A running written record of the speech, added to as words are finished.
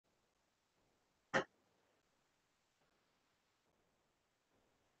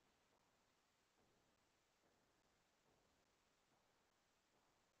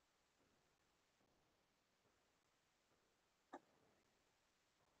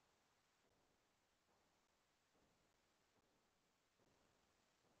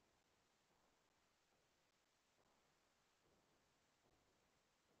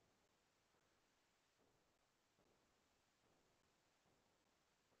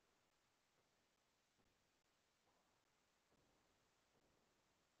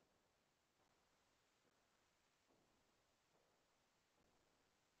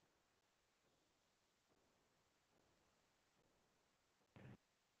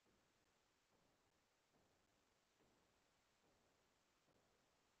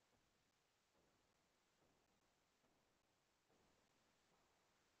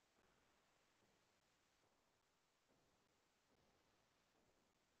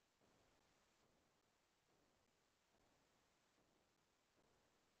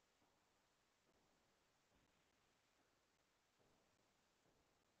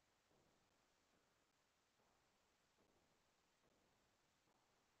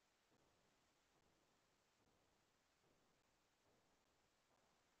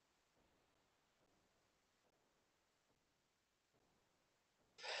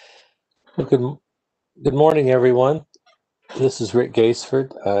Well, good morning, everyone. This is Rick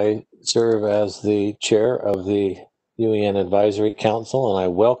Gaisford. I serve as the chair of the UEN Advisory Council, and I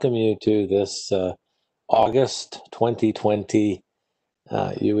welcome you to this August 2020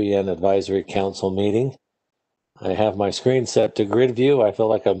 UEN Advisory Council meeting. I have my screen set to grid view. I feel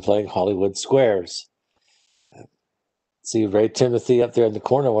like I'm playing Hollywood Squares. See Ray Timothy up there in the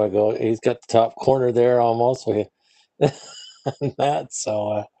corner. When I go, he's got the top corner there almost. That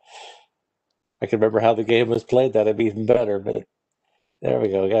so I can remember how the game was played. That'd be even better, but. There we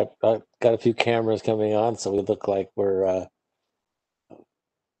go. Got a few cameras coming on, so we look like we're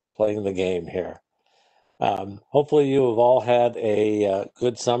playing the game here. Hopefully, you have all had a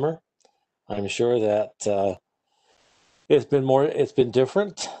good summer. I'm sure that it's been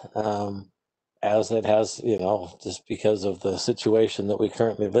different, as it has, just because of the situation that we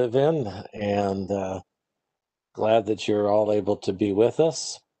currently live in. And glad that you're all able to be with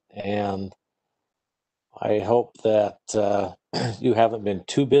us. And I hope that you haven't been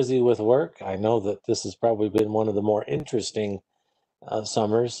too busy with work. I know that this has probably been one of the more interesting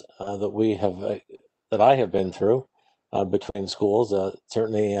summers that I have been through between schools.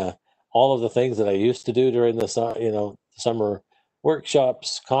 Certainly, all of the things that I used to do during the summer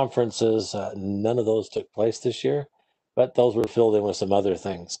workshops, conferences, none of those took place this year, but those were filled in with some other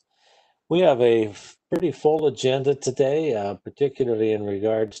things. We have a pretty full agenda today, particularly in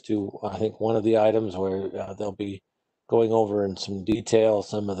regards to, I think, one of the items where they'll be going over in some detail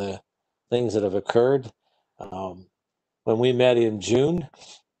some of the things that have occurred. When we met in June,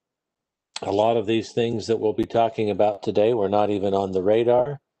 a lot of these things that we'll be talking about today were not even on the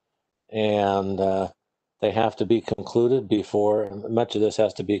radar, and they have to be concluded much of this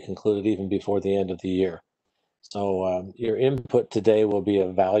has to be concluded even before the end of the year. So your input today will be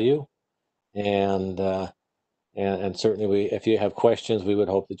of value. And certainly, if you have questions, we would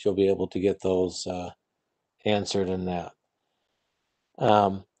hope that you'll be able to get those answered in that.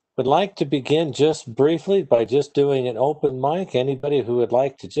 Would like to begin just briefly by just doing an open mic. Anybody who would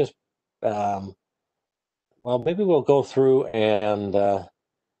like to just, maybe we'll go through and,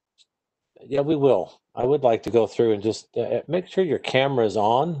 yeah, we will. I would like to go through and just make sure your camera is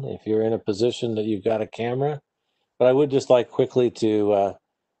on if you're in a position that you've got a camera. But I would just like quickly to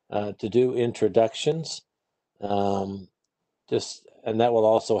do introductions. And that will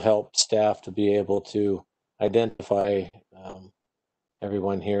also help staff to be able to identify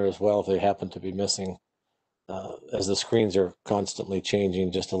everyone here as well if they happen to be missing, as the screens are constantly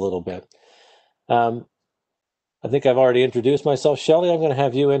changing just a little bit. I think I've already introduced myself. Shelley, I'm going to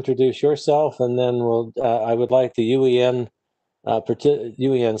have you introduce yourself, and then I would like the UEN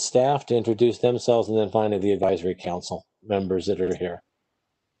staff to introduce themselves, and then finally the advisory council members that are here.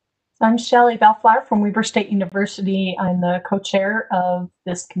 I'm Shelley Bellflower from Weber State University. I'm the co-chair of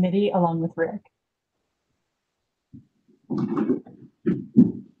this committee along with Rick.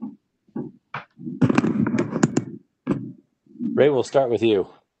 Ray, we'll start with you.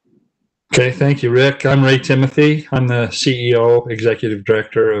 Okay, thank you, Rick. I'm Ray Timothy. I'm the CEO, Executive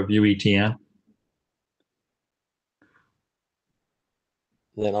Director of UETN.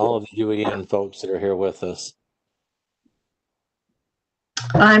 And then all of the UEN folks that are here with us.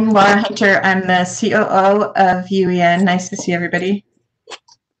 I'm Laura Hunter. I'm the COO of UEN. Nice to see everybody.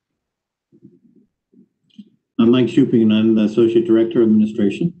 I'm Mike Shuping, and I'm the Associate Director of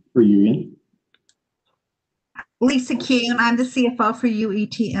Administration for UEN. Lisa King, and I'm the CFO for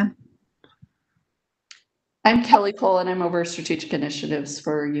UETN. I'm Kelly Cole, and I'm over Strategic Initiatives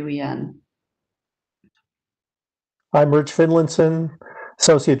for UEN. I'm Rich Finlinson,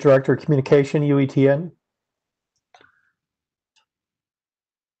 Associate Director of Communication, UETN.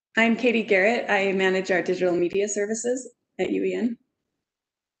 I'm Katie Garrett. I manage our digital media services at UEN.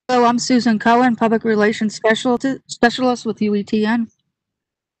 Hello, I'm Susan Cohen, Public Relations Specialist with UETN.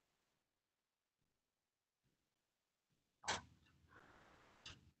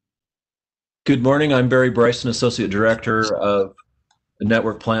 Good morning. I'm Barry Bryson, Associate Director of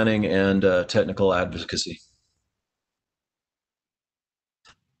Network Planning and Technical Advocacy.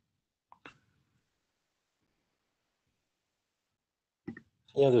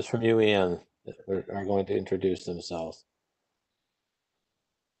 The others from UEN that are going to introduce themselves.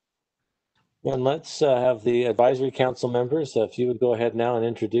 And let's have the advisory council members. If you would go ahead now and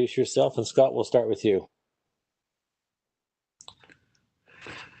introduce yourself. And Scott, we'll start with you.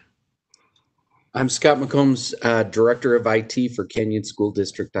 I'm Scott McCombs, Director of IT for Canyon School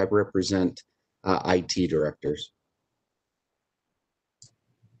District. I represent IT directors.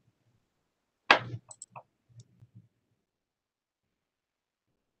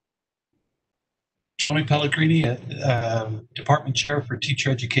 Tony Pellegrini, Department Chair for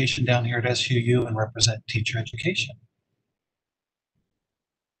Teacher Education down here at SUU and represent teacher education.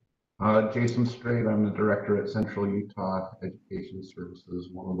 Jason Strait, I'm the Director at Central Utah Education Services,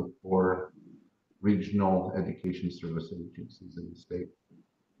 one of the 4 regional education service agencies in the state.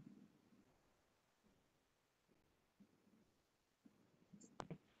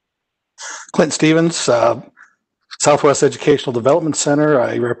 Clint Stevens, Southwest Educational Development Center.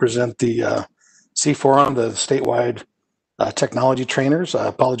 I represent the C4M, the statewide technology trainers. I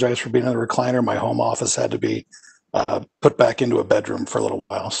apologize for being in the recliner. My home office had to be put back into a bedroom for a little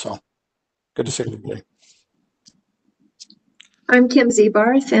while. So good to see everybody. I'm Kim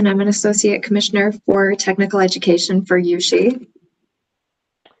Zebarth, and I'm an Associate Commissioner for Technical Education for USHE.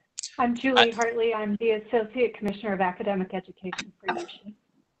 I'm Julie Hartley. I'm the Associate Commissioner of Academic Education for USHE.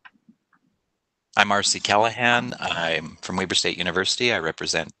 I'm R.C. Callahan. I'm from Weber State University. I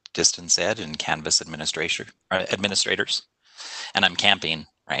represent Distance Ed and Canvas administrators. And I'm camping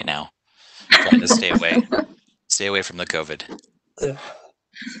right now, trying to stay away from the COVID.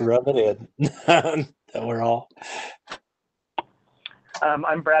 Rub it in. We're all.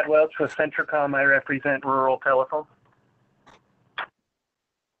 I'm Brad Welch with Centricom. I represent Rural Telephone.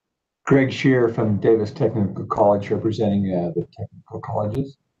 Greg Shear from Davis Technical College, representing the technical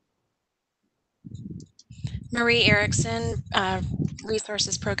colleges. Marie Erickson,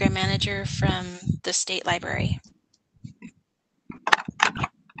 Resources Program Manager from the State Library.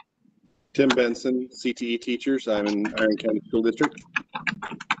 Tim Benson, CTE Teachers. I'm in Iron County School District.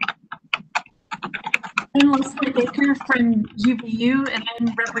 I'm Leslie Baker from UVU, and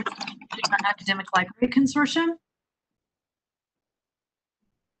I'm representing our Academic Library Consortium.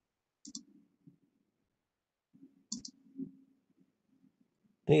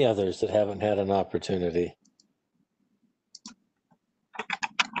 Any others that haven't had an opportunity?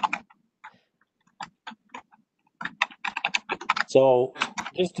 So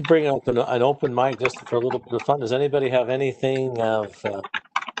just to bring up an open mic just for a little bit of fun, does anybody have anything of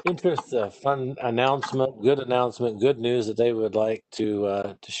interest, fun announcement, good news that they would like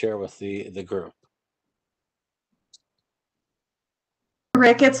to share with the group?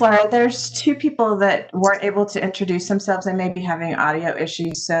 Rick, it's Laura. There's 2 people that weren't able to introduce themselves. They may be having audio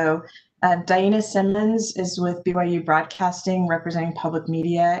issues. So Diana Simmons is with BYU Broadcasting, representing public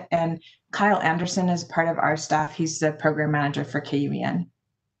media, and Kyle Anderson is part of our staff. He's the program manager for KUEN.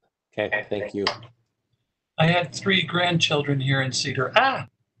 Okay, thank you. I had 3 grandchildren here in Cedar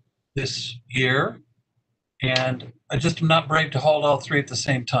this year, and I just am not brave to hold all 3 at the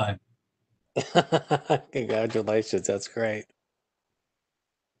same time. Congratulations, that's great.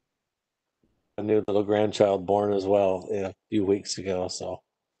 A new little grandchild born as well a few weeks ago, so.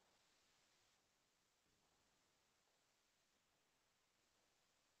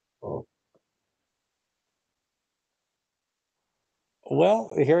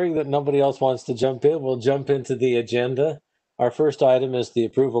 Well, hearing that nobody else wants to jump in, we'll jump into the agenda. Our first item is the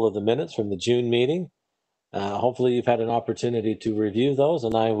approval of the minutes from the June meeting. Hopefully you've had an opportunity to review those,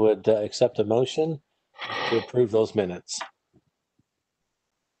 and I would accept a motion to approve those minutes.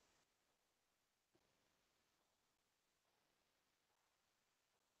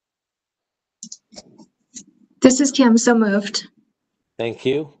 This is Kim, so moved. Thank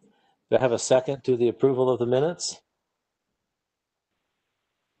you. Do I have a second to the approval of the minutes?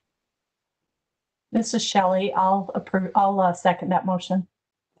 This is Shelley. I'll second that motion.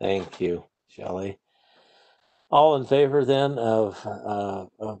 Thank you, Shelley. All in favor then of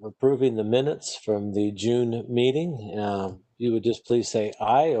approving the minutes from the June meeting? You would just please say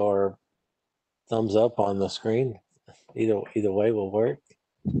aye or thumbs up on the screen. Either way will work.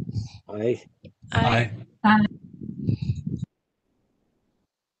 Aye. Aye. Aye.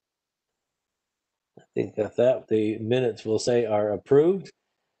 I think that the minutes will say are approved.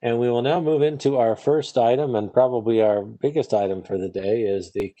 And we will now move into our first item, and probably our biggest item for the day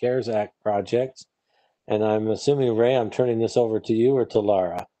is the CARES Act project. And I'm assuming, Ray, I'm turning this over to you or to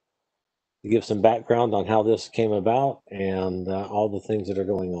Laura to give some background on how this came about and all the things that are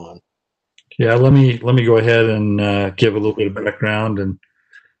going on. Yeah, let me go ahead and give a little bit of background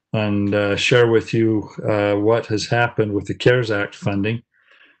and share with you what has happened with the CARES Act funding.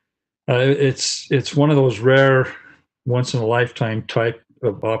 It's one of those rare, once in a lifetime type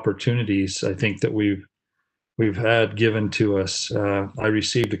of opportunities I think that we've had given to us. I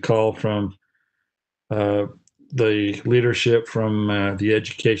received a call from the leadership from the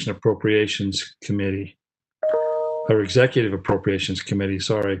Education Appropriations Committee, or Executive Appropriations Committee,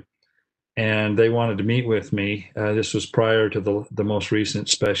 sorry, and they wanted to meet with me. This was prior to the most recent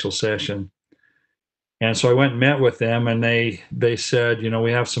special session. And so I went and met with them, and they said, you know,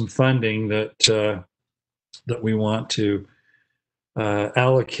 we have some funding that that we want to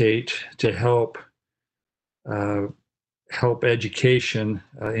allocate to help education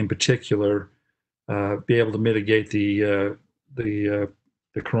in particular be able to mitigate the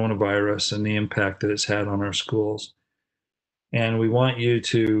coronavirus and the impact that it's had on our schools. And we want you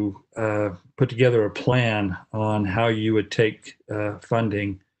to put together a plan on how you would take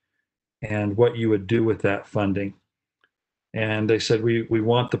funding and what you would do with that funding. And they said, we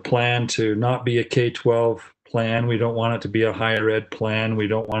want the plan to not be a K-12 plan. We don't want it to be a higher ed plan. We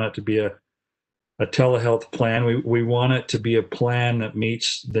don't want it to be a telehealth plan. We want it to be a plan that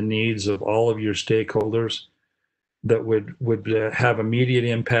meets the needs of all of your stakeholders, that would have immediate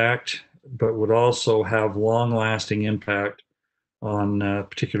impact, but would also have long-lasting impact on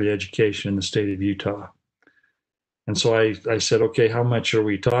particularly education in the state of Utah. And so I said, okay, how much are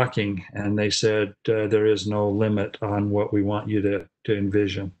we talking? And they said, there is no limit on what we want you to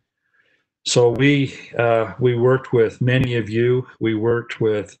envision. So we worked with many of you. We worked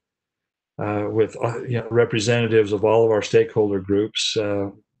with representatives of all of our stakeholder groups.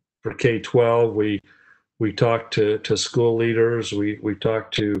 For K-12, we talked to school leaders. We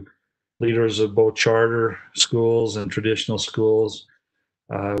talked to leaders of both charter schools and traditional schools.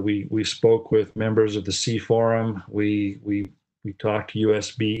 We spoke with members of the C Forum. We talked to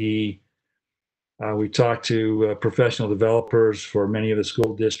USBE. We talked to professional developers for many of the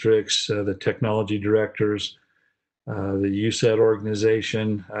school districts, the technology directors, the USET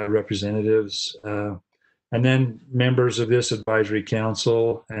organization representatives, and then members of this advisory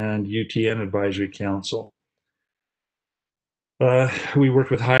council and UTN advisory council. We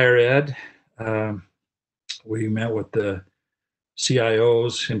worked with higher ed. We met with the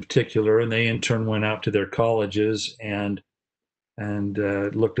CIOs in particular, and they in turn went out to their colleges and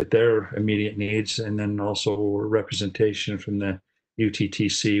looked at their immediate needs, and then also representation from the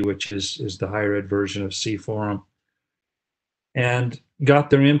UTTC, which is the higher ed version of C Forum, and got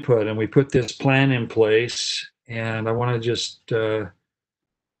their input. And we put this plan in place, and I want to just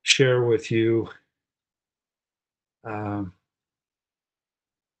share with you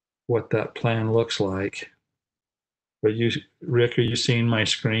what that plan looks like. But you, Rick, are you seeing my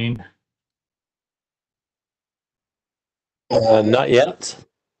screen? Not yet,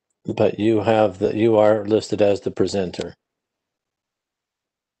 but you are listed as the presenter.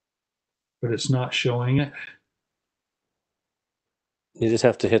 But it's not showing it. You just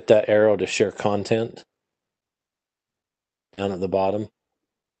have to hit that arrow to share content down at the bottom.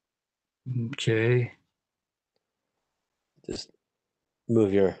 Okay. Just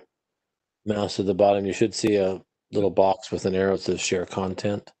move your mouse to the bottom. You should see a little box with an arrow that says share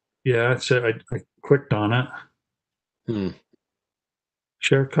content. Yeah, I clicked on it.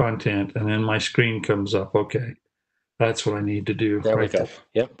 Share content, and then my screen comes up. Okay, that's what I need to do. There we go.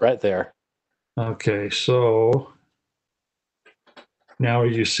 Yep, right there. Okay, so now are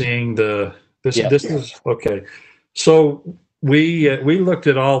you seeing this? Yep. This is okay. So we looked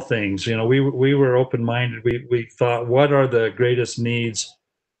at all things. You know, we were open-minded. We thought, what are the greatest needs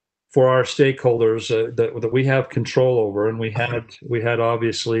for our stakeholders that we have control over? And we had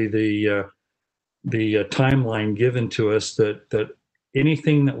obviously the timeline given to us that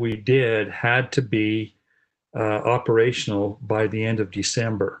anything that we did had to be operational by the end of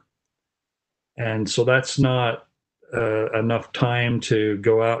December. And so that's not enough time to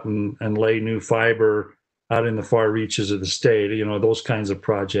go out and lay new fiber out in the far reaches of the state, you know, those kinds of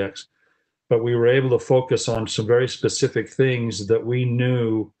projects. But we were able to focus on some very specific things that we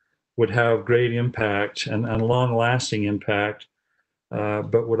knew would have great impact and long-lasting impact,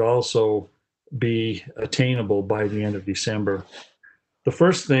 but would also be attainable by the end of December. The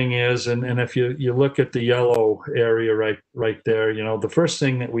first thing is, and if you look at the yellow area right there, you know, the first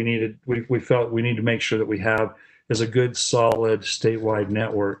thing that we felt we need to make sure that we have is a good, solid statewide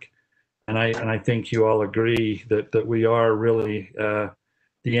network. And I think you all agree that we are really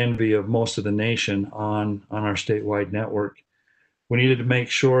the envy of most of the nation on our statewide network. We needed to make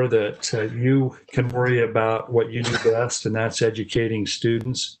sure that you can worry about what you do best, and that's educating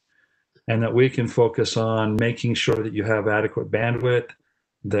students, and that we can focus on making sure that you have adequate bandwidth,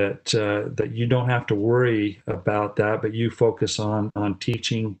 that you don't have to worry about that, but you focus on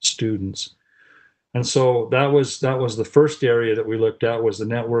teaching students. And so that was the first area that we looked at, was the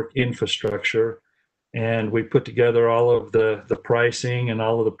network infrastructure. And we put together all of the pricing and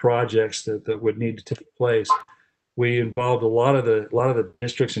all of the projects that would need to take place. We involved a lot of the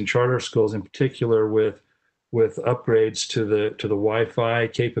districts and charter schools in particular with upgrades to the Wi-Fi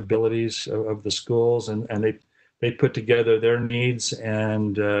capabilities of the schools, and they put together their needs,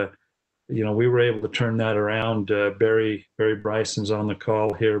 and you know, we were able to turn that around. Barry Bryson's on the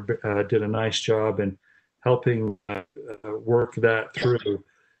call here, did a nice job in helping work that through.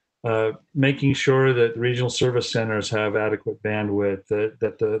 Making sure that regional service centers have adequate bandwidth,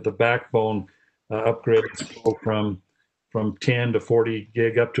 that the backbone upgrades go from 10 to 40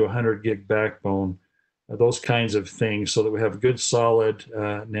 gig up to 100 gig backbone, those kinds of things, so that we have a good solid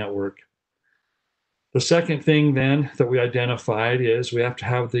network. The second thing then that we identified is we have to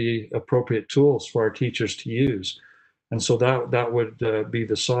have the appropriate tools for our teachers to use. And so that would be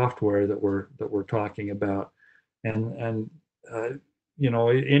the software that we're talking about. And you know,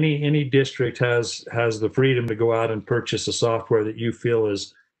 any district has the freedom to go out and purchase a software that you feel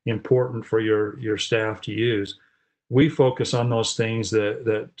is important for your staff to use. We focus on those things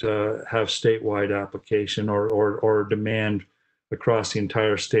that have statewide application or demand across the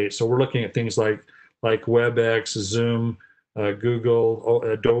entire state. So we're looking at things like WebEx, Zoom, Google,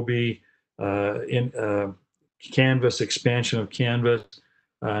 Adobe, Canvas, expansion of Canvas,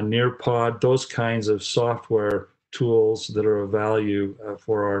 Nearpod, those kinds of software tools that are of value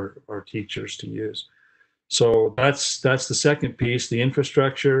for our teachers to use. So that's the second piece, the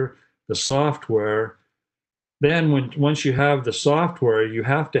infrastructure, the software. Then once you have the software, you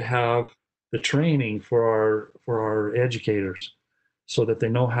have to have the training for our educators so that they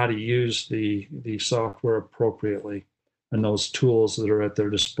know how to use the software appropriately and those tools that are at their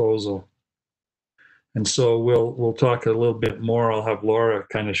disposal. And so we'll talk a little bit more. I'll have Laura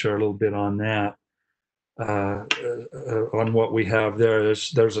kind of share a little bit on that, on what we have there.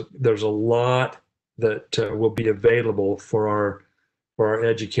 There's a lot that will be available for our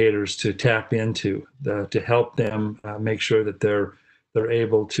educators to tap into to help them make sure that they're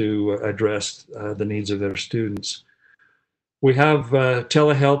able to address the needs of their students. We have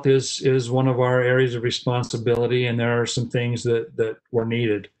telehealth is one of our areas of responsibility, and there are some things that were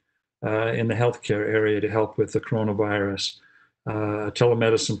needed in the healthcare area to help with the coronavirus.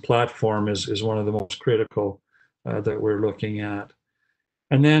 Telemedicine platform is one of the most critical that we're looking at.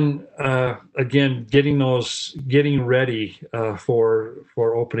 And then again, getting ready for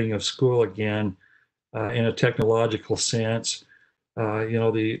opening of school again in a technological sense. You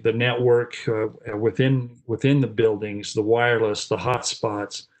know, the network within the buildings, the wireless, the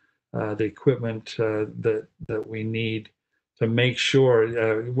hotspots, the equipment that we need to make sure.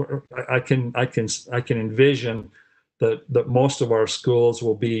 I can envision that most of our schools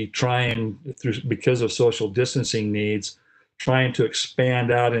will be trying, because of social distancing needs, trying to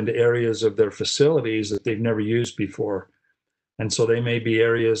expand out into areas of their facilities that they've never used before. And so they may be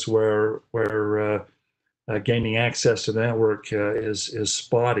areas where gaining access to the network is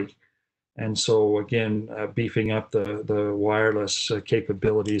spotty. And so again, beefing up the wireless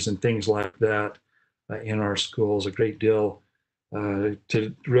capabilities and things like that in our schools a great deal,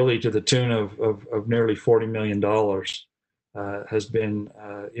 to the tune of nearly $40 million has been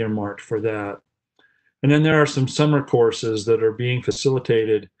earmarked for that. And then there are some summer courses that are being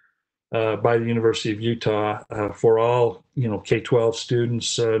facilitated by the University of Utah for all K-12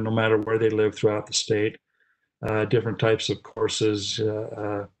 students, no matter where they live throughout the state. Different types of courses,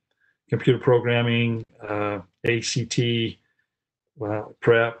 computer programming, ACT,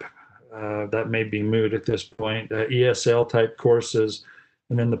 prep, that may be moot at this point, ESL type courses,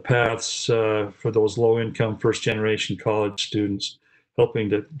 and then the paths for those low-income first-generation college students, helping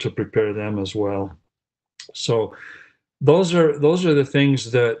to prepare them as well. So those are the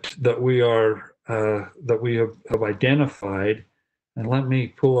things that we have identified. And let me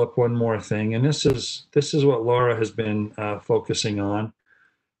pull up one more thing. And this is what Laura has been focusing on,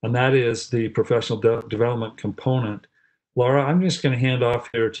 and that is the professional development component. Laura, I'm just going to hand off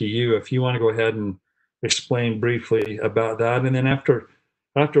here to you if you want to go ahead and explain briefly about that. And then after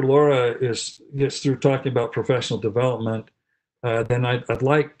Laura gets through talking about professional development, then I'd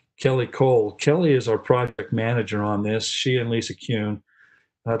like Kelly Cole. Kelly is our project manager on this, she and Lisa Kuhn.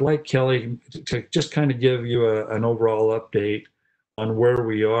 I'd like Kelly to just kind of give you an overall update on where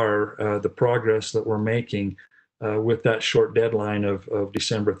we are, the progress that we're making with that short deadline of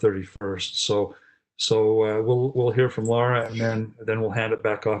December 31st. So we'll hear from Laura, and then we'll hand it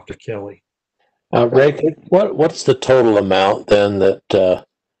back off to Kelly. Rick, what's the total amount then that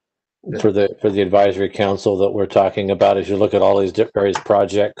for the advisory council that we're talking about as you look at all these various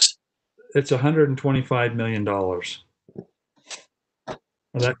projects? It's $125 million.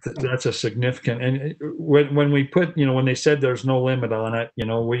 That's a significant, and when we put, when they said there's no limit on it,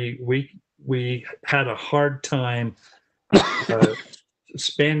 we had a hard time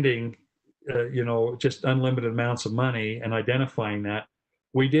spending, just unlimited amounts of money and identifying that.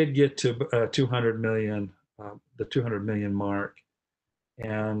 We did get to 200 million, the 200 million mark,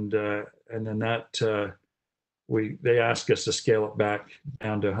 and then that they asked us to scale it back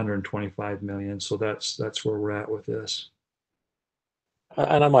down to 125 million. So that's where we're at with this.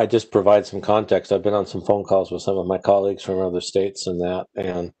 And I might just provide some context. I've been on some phone calls with some of my colleagues from other states and that,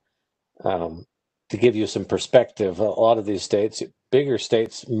 and to give you some perspective, a lot of these states, bigger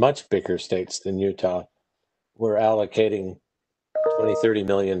states, much bigger states than Utah, were allocating $20–30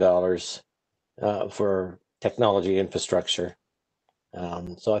 million for technology infrastructure.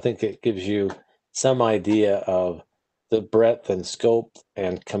 So I think it gives you some idea of the breadth and scope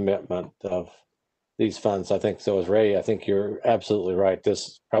and commitment of these funds. I think so is Ray. I think you're absolutely right.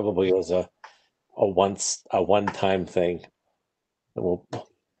 This probably is a one-time thing. Well,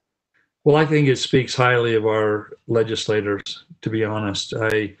 I think it speaks highly of our legislators, to be honest.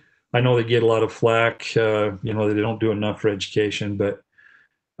 I know they get a lot of flack, they don't do enough for education, but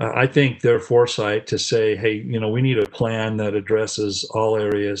I think their foresight to say, hey, we need a plan that addresses all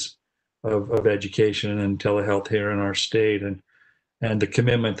areas of education and telehealth here in our state, and the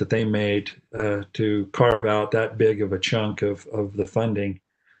commitment that they made to carve out that big of a chunk of the funding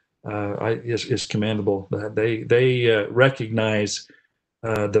is commendable. They recognize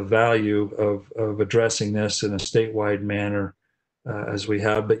the value of addressing this in a statewide manner as we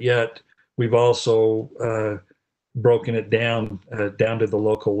have, but yet we've also broken it down to the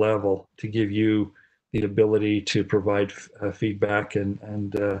local level to give you the ability to provide feedback.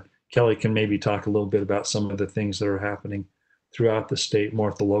 And Kelly can maybe talk a little bit about some of the things that are happening throughout the state, more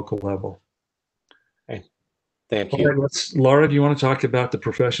at the local level. Okay. Thank you. All right, Laura, do you want to talk about the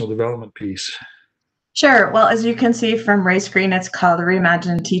professional development piece? Sure. Well, as you can see from Ray's screen, it's called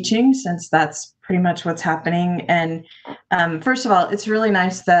Reimagine Teaching, since that's pretty much what's happening. And first of all, it's really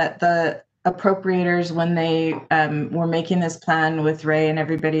nice that the appropriators, when they were making this plan with Ray and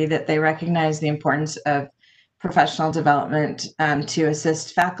everybody, that they recognize the importance of professional development to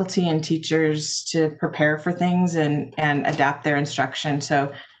assist faculty and teachers to prepare for things and adapt their instruction.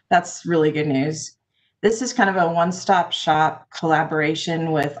 So that's really good news. This is kind of a one-stop shop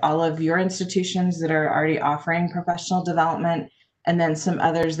collaboration with all of your institutions that are already offering professional development, and then some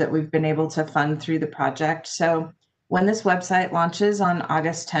others that we've been able to fund through the project. So when this website launches on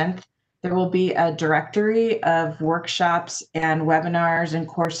August 10th, there will be a directory of workshops and webinars and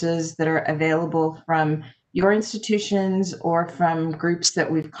courses that are available from your institutions or from groups that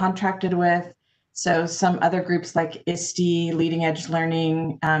we've contracted with. So some other groups like ISTE, Leading Edge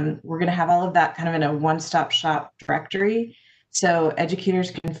Learning, we're going to have all of that kind of in a one-stop shop directory. So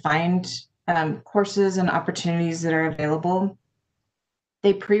educators can find courses and opportunities that are available.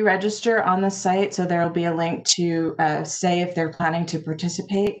 They pre-register on the site, so there will be a link to say if they're planning to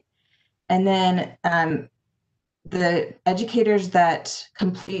participate. And then the educators that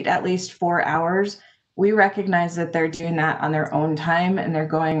complete at least 4 hours, we recognize that they're doing that on their own time and they're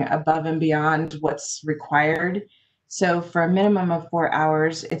going above and beyond what's required. So for a minimum of 4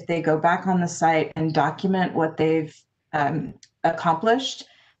 hours, if they go back on the site and document what they've accomplished,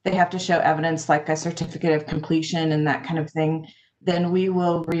 they have to show evidence like a certificate of completion and that kind of thing, then we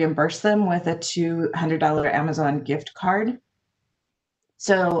will reimburse them with a $200 Amazon gift card.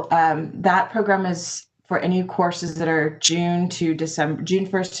 So that program is for any courses that are June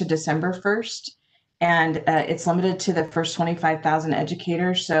 1st to December 1st. And it's limited to the first 25,000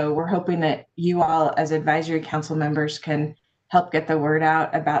 educators. So we're hoping that you all as advisory council members can help get the word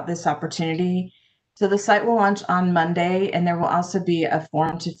out about this opportunity. So the site will launch on Monday, and there will also be a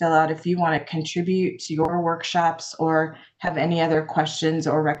form to fill out if you want to contribute to your workshops or have any other questions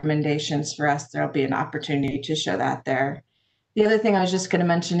or recommendations for us. There'll be an opportunity to show that there. The other thing I was just going to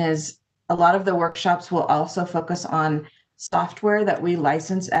mention is a lot of the workshops will also focus on software that we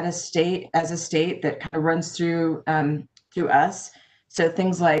license at a state that kind of runs through us. So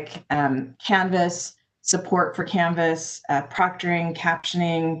things like Canvas, support for Canvas, proctoring,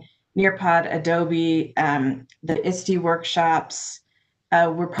 captioning, Nearpod, Adobe, the ISTE workshops.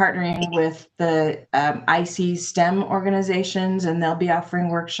 We're partnering with the IC STEM organizations, and they'll be offering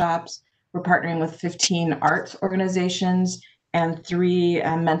workshops. We're partnering with 15 arts organizations and 3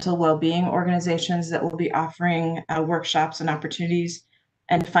 mental well-being organizations that will be offering workshops and opportunities.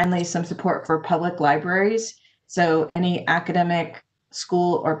 And finally, some support for public libraries. So any academic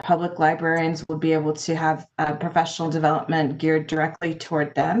school or public librarians will be able to have professional development geared directly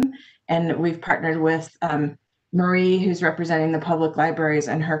toward them. And we've partnered with Marie, who's representing the public libraries,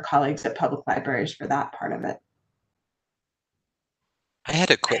 and her colleagues at public libraries for that part of it. I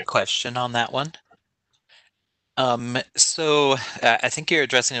had a quick question on that one. So I think you're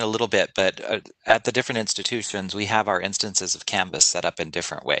addressing it a little bit, but at the different institutions, we have our instances of Canvas set up in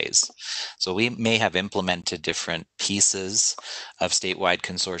different ways. So we may have implemented different pieces of statewide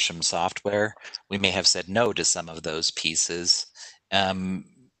consortium software. We may have said no to some of those pieces. Will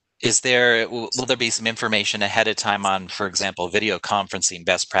there be some information ahead of time on, for example, video conferencing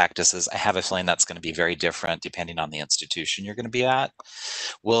best practices? I have a feeling that's going to be very different depending on the institution you're going to be at.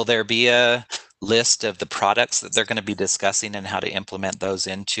 Will there be a list of the products that they're going to be discussing and how to implement those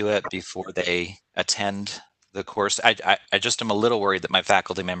into it before they attend the course? I just am a little worried that my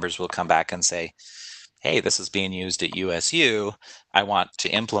faculty members will come back and say, hey, this is being used at USU. I want to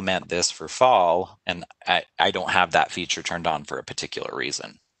implement this for fall, and I don't have that feature turned on for a particular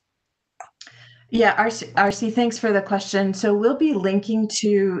reason. Yeah, RC, thanks for the question. So we'll be linking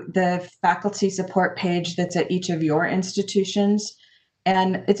to the faculty support page that's at each of your institutions,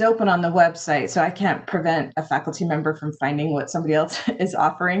 and it's open on the website, so I can't prevent a faculty member from finding what somebody else is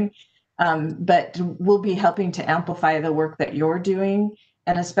offering, but we'll be helping to amplify the work that you're doing,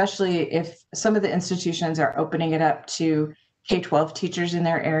 and especially if some of the institutions are opening it up to K-12 teachers in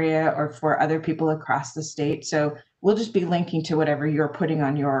their area or for other people across the state. So we'll just be linking to whatever you're putting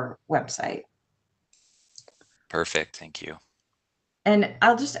on your website. Perfect. Thank you. And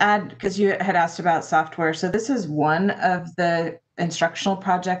I'll just add, because you had asked about software. So this is one of the instructional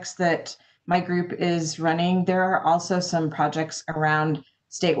projects that my group is running. There are also some projects around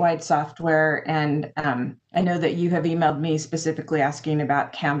statewide software. And I know that you have emailed me specifically asking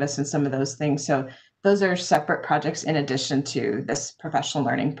about Canvas and some of those things. So those are separate projects in addition to this professional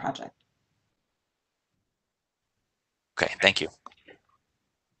learning project. Okay, thank you.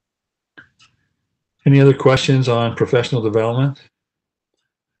 Any other questions on professional development?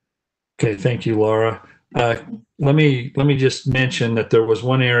 Okay, thank you, Laura. Let me just mention that there was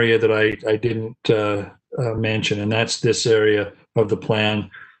one area that I didn't mention, and that's this area of the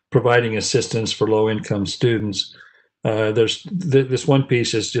plan, providing assistance for low-income students. There's this one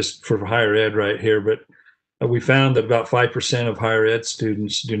piece is just for higher ed right here, but we found that about 5% of higher ed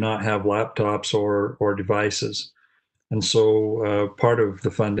students do not have laptops or devices. And so part of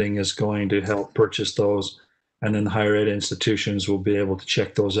the funding is going to help purchase those. And then the higher ed institutions will be able to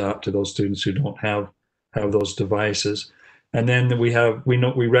check those out to those students who don't have those devices. And then we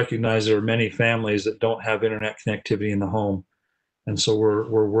recognize there are many families that don't have internet connectivity in the home. And so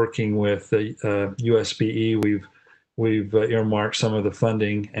we're working with the USBE. We've earmarked some of the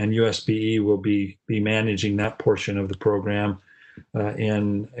funding, and USBE will be managing that portion of the program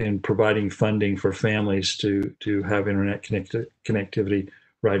in providing funding for families to have internet connectivity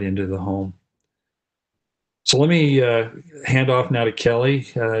right into the home. So let me hand off now to Kelly.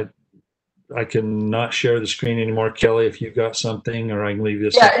 I can not share the screen anymore. Kelly, if you've got something, or I can leave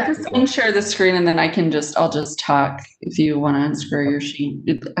this. Yeah, just unshare the screen, and then I'll just talk if you want to unscrew your sheet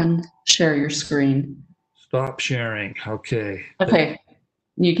and share your screen. Stop sharing. Okay. Okay.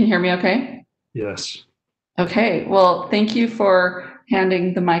 You can hear me okay? Yes. Okay. Well, thank you for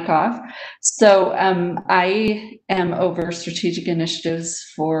handing the mic off. So I am over strategic initiatives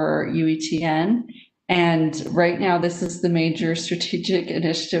for UETN. And right now, this is the major strategic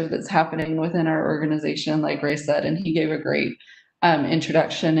initiative that's happening within our organization, like Ray said, and he gave a great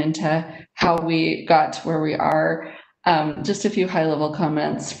introduction into how we got to where we are. Just a few high-level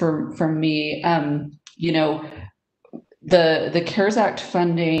comments from me. You know, the CARES Act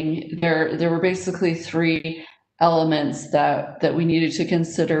funding, there were basically three elements that we needed to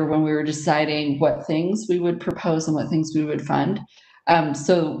consider when we were deciding what things we would propose and what things we would fund.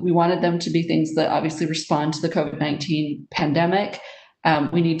 So we wanted them to be things that obviously respond to the COVID-19 pandemic.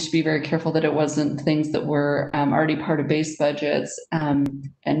 We need to be very careful that it wasn't things that were already part of base budgets, and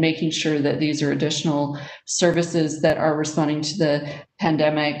making sure that these are additional services that are responding to the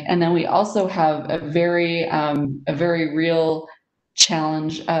pandemic. And then we also have a very real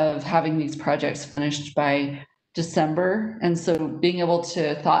challenge of having these projects finished by December. And so being able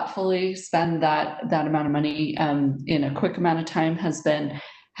to thoughtfully spend that amount of money in a quick amount of time has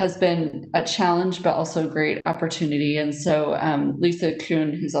been a challenge, but also a great opportunity. And so Lisa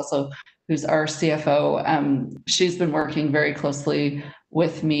Kuhn, who's our CFO, she's been working very closely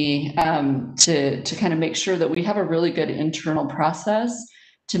with me to kind of make sure that we have a really good internal process,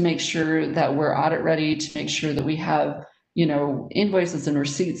 to make sure that we're audit ready, to make sure that we have, you know, invoices and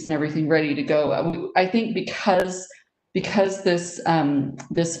receipts and everything ready to go. I think because this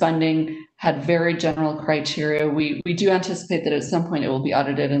funding had very general criteria, we do anticipate that at some point it will be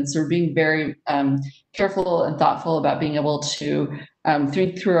audited, and so we're being very careful and thoughtful about being able to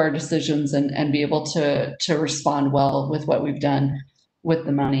think through our decisions and be able to respond well with what we've done with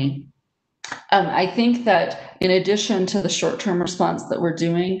the money. I think that in addition to the short-term response that we're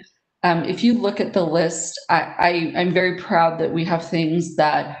doing, if you look at the list, I'm very proud that we have things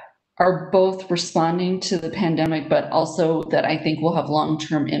that are both responding to the pandemic, but also that I think will have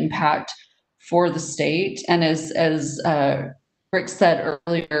long-term impact for the state. And as Rick said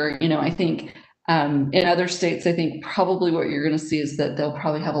earlier, I think in other states, I think probably what you're going to see is that they'll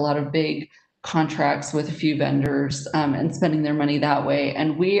probably have a lot of big contracts with a few vendors and spending their money that way.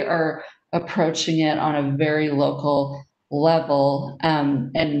 And we are approaching it on a very local level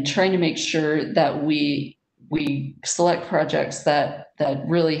and trying to make sure that we select projects that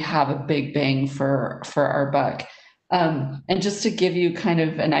really have a big bang for our buck. And just to give you kind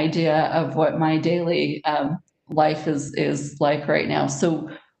of an idea of what my daily life is like right now. So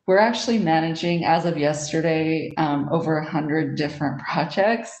we're actually managing, as of yesterday, over 100 different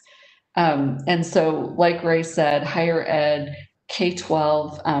projects. And so, like Ray said, higher ed,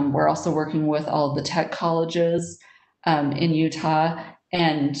 K-12, we're also working with all of the tech colleges in Utah.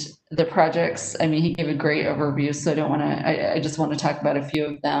 And the projects, I mean, he gave a great overview, so I just want to talk about a few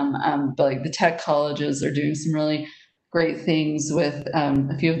of them. But like the tech colleges are doing some really great things with,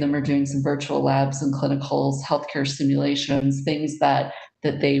 a few of them are doing some virtual labs and clinicals, healthcare simulations, things that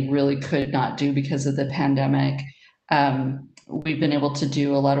they really could not do because of the pandemic. We've been able to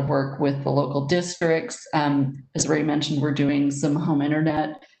do a lot of work with the local districts. As Ray mentioned, we're doing some home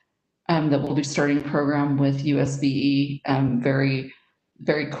internet that we'll be starting a program with USBE very,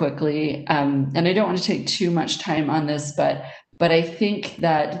 very quickly. And I don't want to take too much time on this, but I think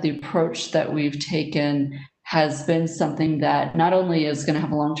that the approach that we've taken has been something that not only is going to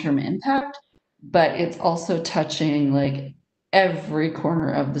have a long-term impact, but it's also touching like every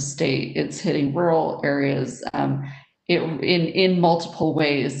corner of the state. It's hitting rural areas in multiple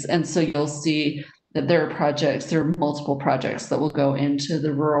ways. And so you'll see that there are multiple projects that will go into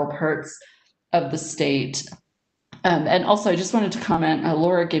the rural parts of the state. And also, I just wanted to comment,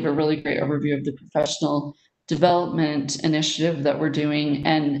 Laura gave a really great overview of the professional development initiative that we're doing.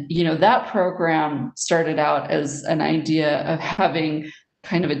 And, that program started out as an idea of having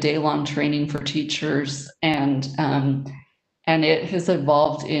kind of a day-long training for teachers, and it has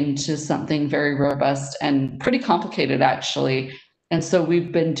evolved into something very robust and pretty complicated, actually. And so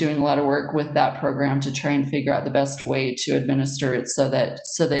we've been doing a lot of work with that program to try and figure out the best way to administer it so that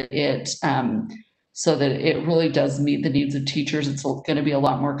it really does meet the needs of teachers. It's going to be a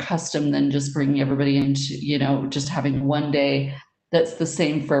lot more custom than just bringing everybody into, just having one day that's the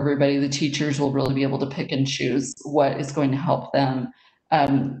same for everybody. The teachers will really be able to pick and choose what is going to help them.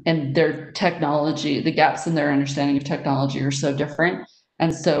 And their technology, the gaps in their understanding of technology are so different.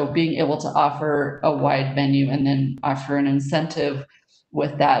 And so being able to offer a wide menu and then offer an incentive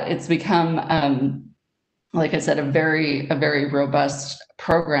with that, it's become, like I said, a very robust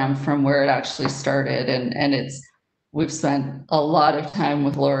program from where it actually started. And we've spent a lot of time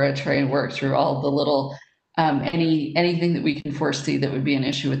with Laura trying to work through all the little, anything that we can foresee that would be an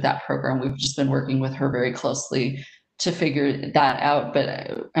issue with that program. We've just been working with her very closely to figure that out,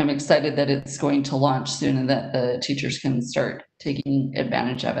 but I'm excited that it's going to launch soon and that the teachers can start taking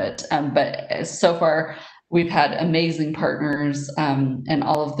advantage of it. But so far, we've had amazing partners, and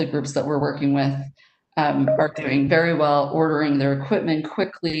all of the groups that we're working with are doing very well, ordering their equipment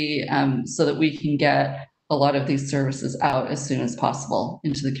quickly, so that we can get a lot of these services out as soon as possible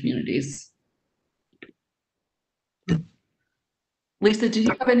into the communities. Lisa, did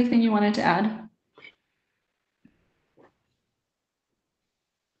you have anything you wanted to add?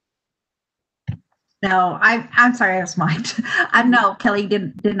 No, I'm sorry, I was mine. No, Kelly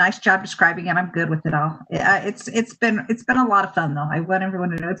did a nice job describing it. I'm good with it all. It's been a lot of fun though. I want everyone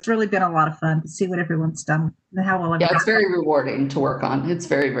to know it's really been a lot of fun to see what everyone's done and how well. Yeah, it's very rewarding to work on. It's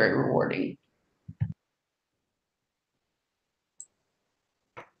very, very rewarding.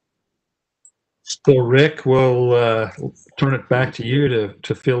 So Rick, we'll turn it back to you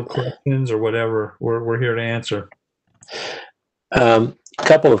to field questions or whatever. We're here to answer. A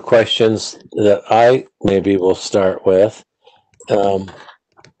couple of questions that I maybe will start with.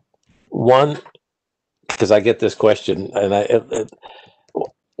 One, because I get this question, and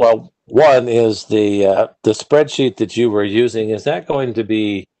one is the spreadsheet that you were using. Is that going to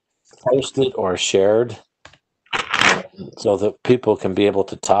be posted or shared so that people can be able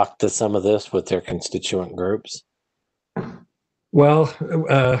to talk to some of this with their constituent groups? Well,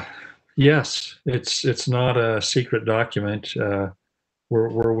 yes, it's not a secret document.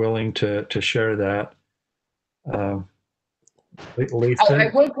 We're willing to share that.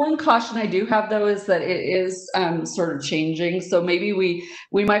 Lisa? One caution I do have though is that it is sort of changing. So maybe we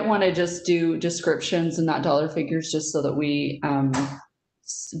might want to just do descriptions and not dollar figures, just so that we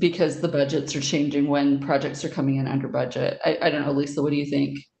because the budgets are changing when projects are coming in under budget. I don't know, Lisa, what do you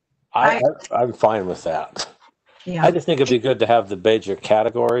think? I'm fine with that. Yeah. I just think it'd be good to have the major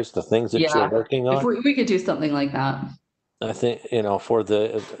categories, the things that you're Yeah, working if on. we could do something like that. I think, for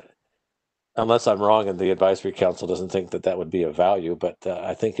unless I'm wrong and the advisory council doesn't think that that would be of value, but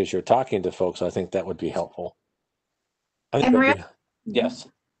I think as you're talking to folks, I think that would be helpful. I think And that'd be, yes.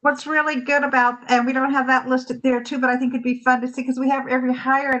 What's really good about, and we don't have that listed there too, but I think it'd be fun to see because we have every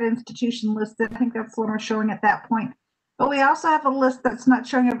higher ed institution listed. I think that's what we're showing at that point. But we also have a list that's not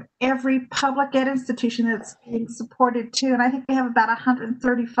showing of every public ed institution that's being supported too. And I think we have about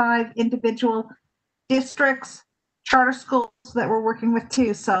 135 individual districts, charter schools that we're working with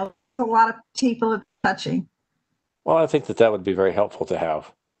too. So a lot of people it's touching. Well, I think that would be very helpful to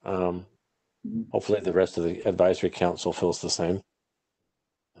have. Hopefully the rest of the advisory council feels the same.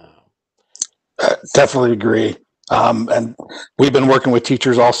 Definitely agree. And we've been working with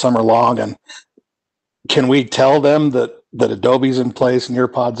teachers all summer long. And can we tell them that Adobe's in place,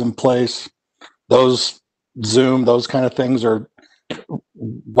 Nearpod's in place, those Zoom, those kind of things? Or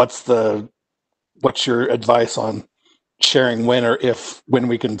what's your advice on sharing when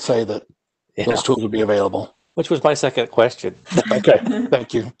we can say that those tools will be available? Which was my second question. Okay,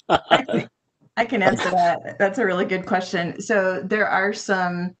 thank you. I can answer that. That's a really good question. So there are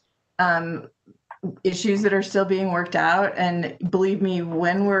some issues that are still being worked out. And believe me,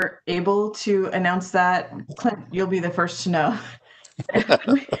 when we're able to announce that, Clint, you'll be the first to know.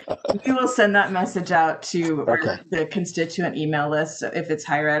 We will send that message out to the constituent email list. So if it's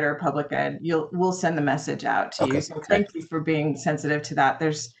higher ed or public ed, we'll send the message out to you. So thank you for being sensitive to that.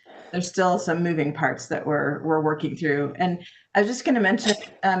 There's still some moving parts that we're working through. And I was just going to mention,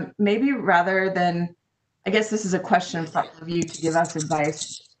 maybe rather than, I guess this is a question for all of you to give us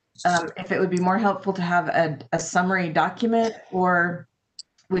advice, if it would be more helpful to have a summary document, or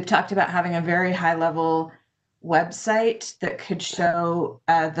we've talked about having a very high level website that could show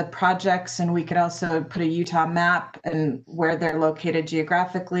the projects, and we could also put a Utah map and where they're located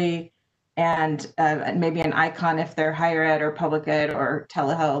geographically, and maybe an icon if they're higher ed or public ed or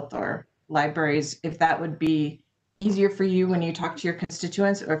telehealth or libraries, if that would be easier for you when you talk to your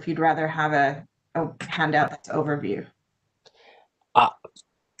constituents, or if you'd rather have a handout that's overview.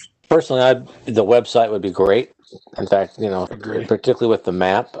 Personally, the website would be great. In fact, particularly with the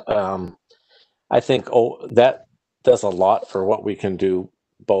map, I think that does a lot for what we can do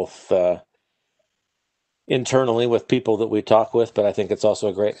both internally with people that we talk with, but I think it's also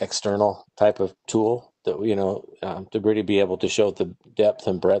a great external type of tool that to really be able to show the depth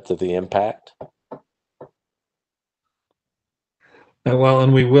and breadth of the impact.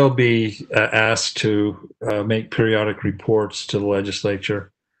 And we will be asked to make periodic reports to the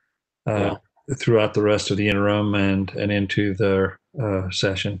legislature throughout the rest of the interim and into their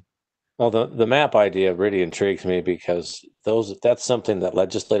session. Well, the map idea really intrigues me because that's something that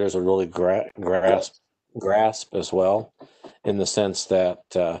legislators will really grasp as well, in the sense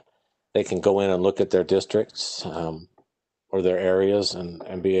that they can go in and look at their districts or their areas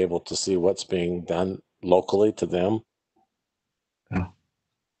and be able to see what's being done locally to them. Yeah.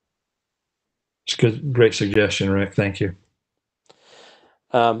 It's good, great suggestion, Rick. Thank you.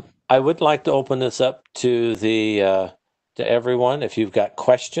 I would like to open this up to to everyone. If you've got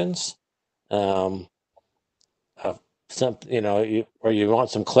questions, or you want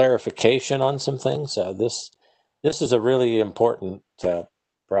some clarification on some things, this is a really important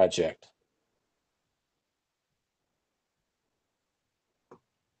project.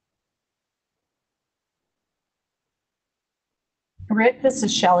 Rick, this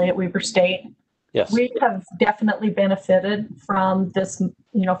is Shelley at Weber State. Yes. We have definitely benefited from this,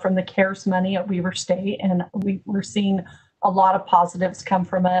 from the CARES money at Weber State, and we're seeing a lot of positives come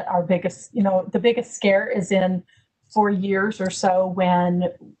from it. Our biggest, the biggest scare is in 4 years or so, when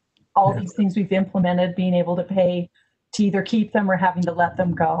all these things we've implemented, being able to pay to either keep them or having to let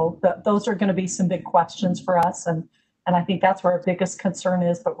them go. Those are going to be some big questions for us, and I think that's where our biggest concern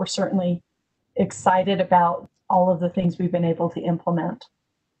is. But we're certainly excited about all of the things we've been able to implement.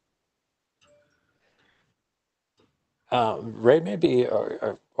 Ray, maybe,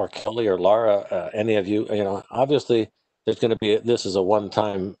 or Kelly or Laura, any of you, obviously there's going to be, this is a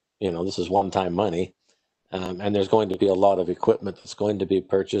one-time, this is one-time money, and there's going to be a lot of equipment that's going to be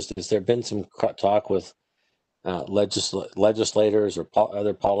purchased. Has there been some talk with legislators or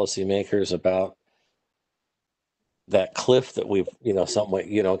other policymakers about that cliff that we've, somewhat,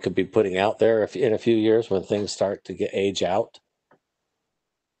 could be putting out there in a few years when things start to age out?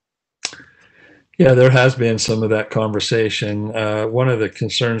 Yeah, there has been some of that conversation. One of the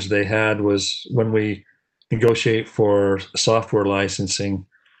concerns they had was when we negotiate for software licensing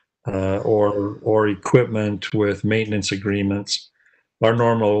or equipment with maintenance agreements. Our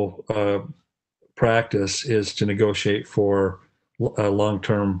normal practice is to negotiate for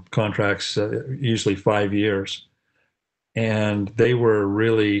long-term contracts, usually 5 years. And they were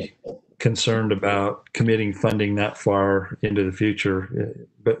really concerned about committing funding that far into the future.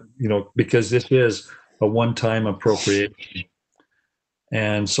 But, because this is a one-time appropriation.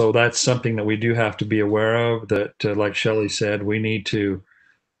 And so that's something that we do have to be aware of, that, like Shelley said, we need to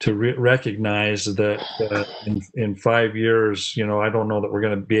recognize that in 5 years, I don't know that we're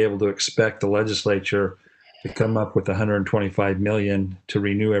going to be able to expect the legislature to come up with 125 million to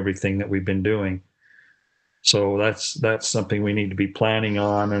renew everything that we've been doing. So that's something we need to be planning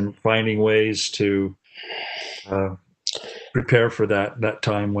on and finding ways to prepare for that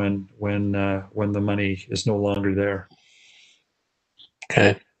time when the money is no longer there.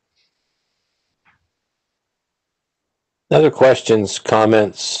 Okay. Other questions,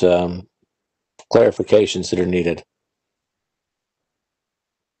 comments, clarifications that are needed?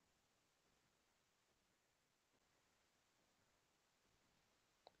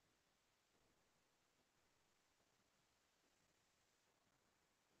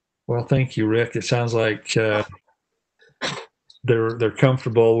 Well, thank you, Rick. It sounds like they're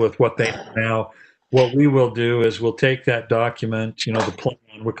comfortable with what they know now. What we will do is we'll take that document, the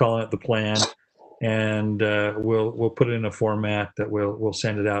plan, we're calling it the plan, and we'll put it in a format that we'll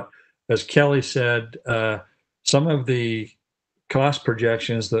send it out. As Kelly said, some of the cost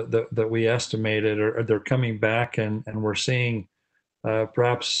projections that we estimated they're coming back, and we're seeing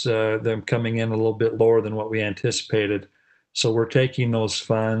perhaps them coming in a little bit lower than what we anticipated. So we're taking those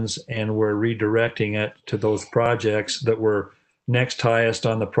funds and we're redirecting it to those projects that were next highest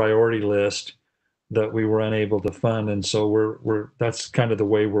on the priority list that we were unable to fund. And so that's kind of the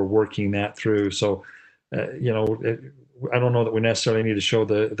way we're working that through. So, I don't know that we necessarily need to show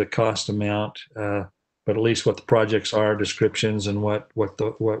the cost amount, but at least what the projects are, descriptions, and what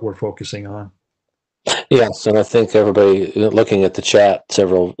we're focusing on. Yes, and I think everybody looking at the chat,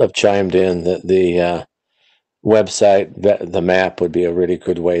 several have chimed in that the website, the map would be a really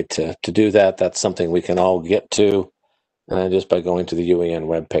good way to do that. That's something we can all get to just by going to the UEN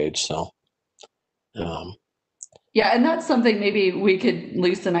webpage. So, yeah, and that's something maybe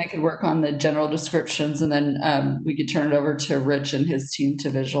Lisa and I could work on the general descriptions, and then we could turn it over to Rich and his team to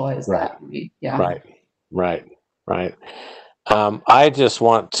visualize that. Yeah. Right. I just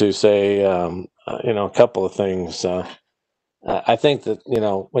want to say, a couple of things. I think that,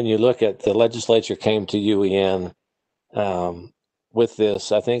 when you look at the legislature came to UEN with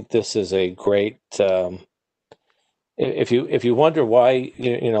this, I think this is a great, if you wonder why,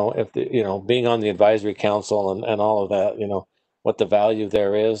 if being on the advisory council and all of that, what the value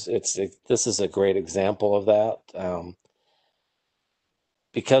there is, this is a great example of that.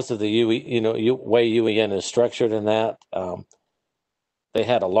 Because of the way UEN is structured in that, they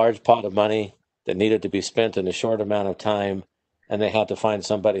had a large pot of money that needed to be spent in a short amount of time, and they had to find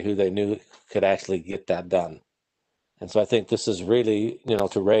somebody who they knew could actually get that done. And so I think this is really,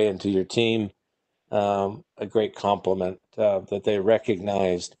 to Ray and to your team, a great compliment that they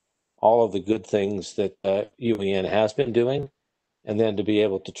recognized all of the good things that UEN has been doing, and then to be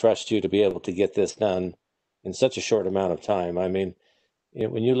able to trust you to be able to get this done in such a short amount of time. I mean,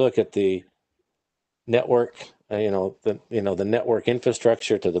 when you look at the network, the network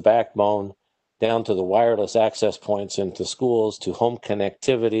infrastructure to the backbone, down to the wireless access points into schools, to home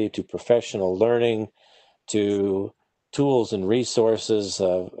connectivity, to professional learning, to tools and resources,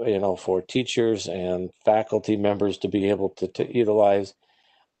 for teachers and faculty members to be able to utilize,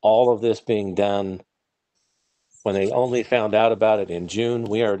 all of this being done when they only found out about it in June.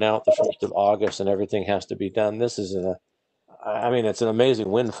 We are now at the 1st of August and everything has to be done. This is it's an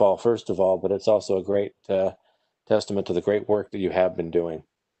amazing windfall, first of all, but it's also a great testament to the great work that you have been doing.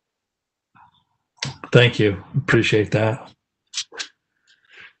 Thank you. Appreciate that.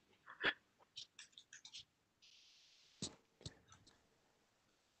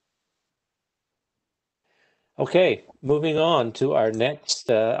 Okay, moving on to our next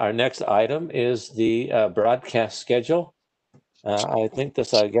item is the broadcast schedule. I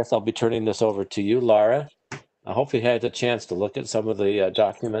guess I'll be turning this over to you, Lara. I hope you had a chance to look at some of the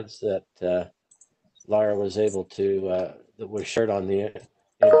documents that Lara was able to that were shared on the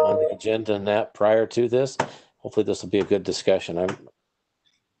agenda and that prior to this. Hopefully this will be a good discussion.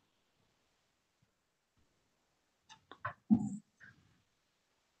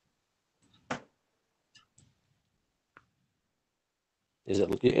 Is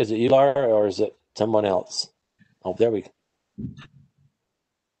it you, Lara, or is it someone else? Oh, there we go.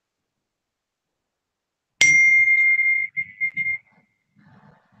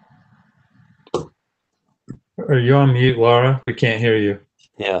 Are you on mute, Laura? We can't hear you.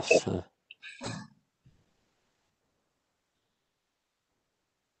 Yes. Oh. I'm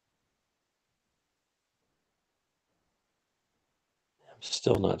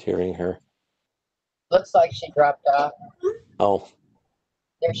still not hearing her. Looks like she dropped off. Oh.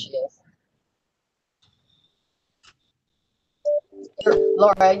 There she is.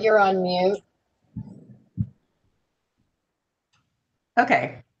 Laura, you're on mute.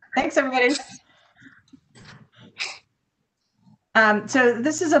 Okay, thanks everybody. So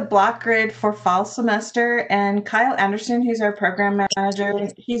this is a block grid for fall semester, and Kyle Anderson, who's our program manager,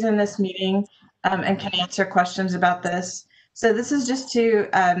 he's in this meeting and can answer questions about this. So this is just to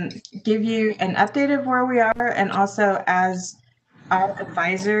give you an update of where we are, and also as our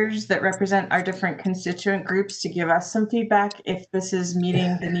advisors that represent our different constituent groups to give us some feedback if this is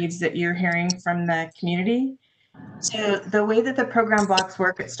meeting the needs that you're hearing from the community. So the way that the program blocks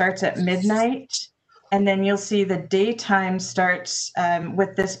work, it starts at midnight, and then you'll see the daytime starts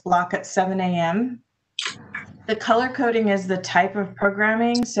with this block at 7 a.m. The color coding is the type of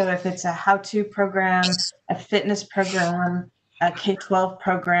programming. So if it's a how-to program, a fitness program, a K-12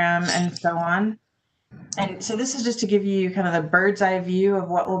 program, and so on. And so this is just to give you kind of the bird's eye view of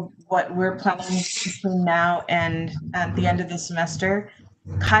what we're planning between now and the end of the semester.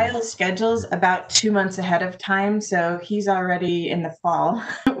 Kyle schedules about 2 months ahead of time, so he's already in the fall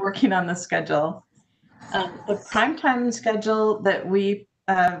working on the schedule. The primetime schedule that we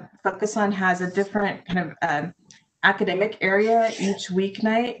focus on has a different kind of academic area each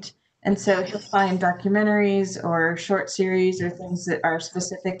weeknight. And so he'll find documentaries or short series or things that are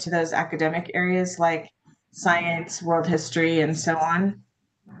specific to those academic areas like science, world history, and so on.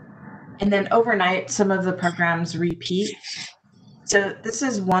 And then overnight, some of the programs repeat. So this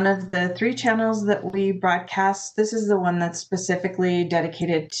is one of the 3 channels that we broadcast. This is the one that's specifically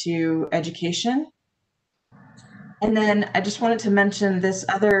dedicated to education. And then I just wanted to mention this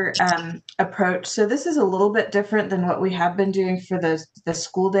other approach. So this is a little bit different than what we have been doing for the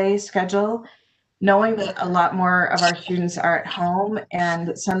school day schedule, knowing that a lot more of our students are at home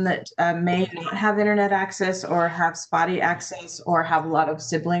and some that may not have internet access or have spotty access or have a lot of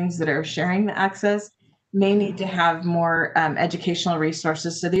siblings that are sharing the access may need to have more educational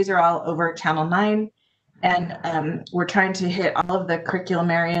resources. So these are all over Channel 9, and we're trying to hit all of the curriculum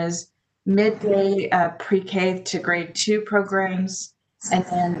areas, midday pre-K to grade 2 programs, and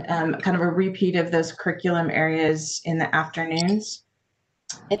then kind of a repeat of those curriculum areas in the afternoons.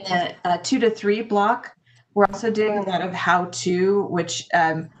 In the 2 to 3 block, we're also doing a lot of how-to, which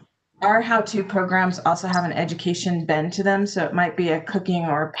our how-to programs also have an education bend to them. So it might be a cooking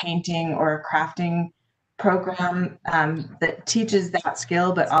or a painting or a crafting program that teaches that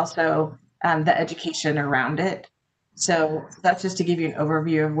skill, but also the education around it. So that's just to give you an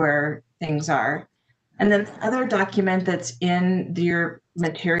overview of where things are. And then the other document that's in your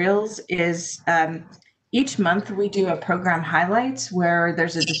materials is each month we do a program highlights where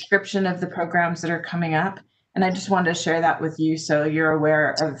there's a description of the programs that are coming up. And I just wanted to share that with you so you're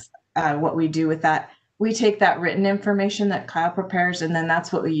aware of what we do with that. We take that written information that Kyle prepares, and then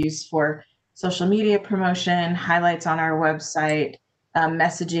that's what we use for social media promotion, highlights on our website,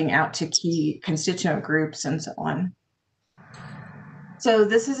 messaging out to key constituent groups, and so on. So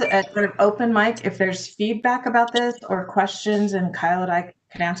this is a sort of open mic. If there's feedback about this or questions, and Kyle and I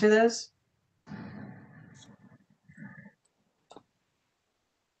can answer those.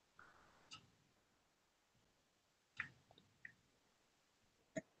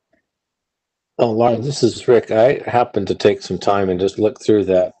 Oh, Laura, this is Rick. I happened to take some time and just look through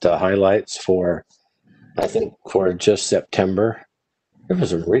that highlights for, I think, for just September. There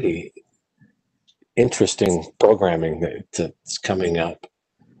was a really interesting programming that's coming up.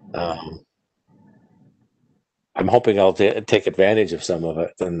 I'm hoping I'll take advantage of some of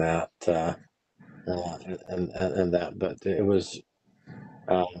it and that, and that. But it was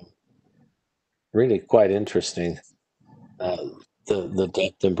really quite interesting. The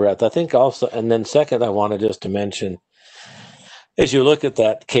depth and breadth. I think also, and then second, I wanted just to mention, as you look at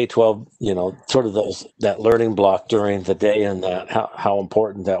that K-12, sort of that learning block during the day and that how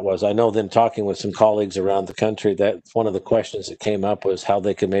important that was. I know then talking with some colleagues around the country, that one of the questions that came up was how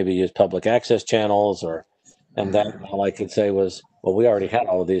they could maybe use public access channels, and that all I could say was, well, we already had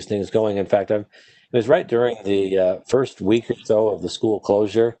all of these things going. In fact, it was right during the first week or so of the school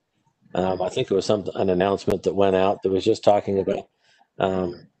closure. I think it was an announcement that went out that was just talking about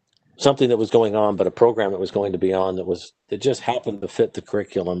something that was going on, but a program that was going to be on that just happened to fit the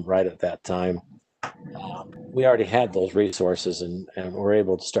curriculum right at that time. We already had those resources and were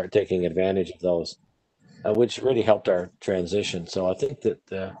able to start taking advantage of those, which really helped our transition. So I think that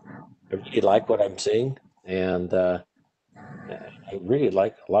I really like what I'm seeing, and I really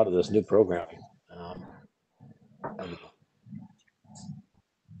like a lot of this new programming. I don't know.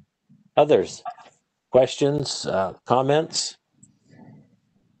 Others, questions, comments?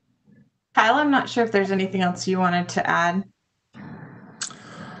 Kyle, I'm not sure if there's anything else you wanted to add.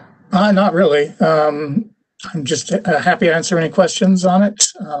 Not really. I'm just happy to answer any questions on it.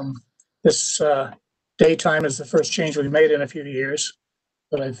 This daytime is the first change we've made in a few years,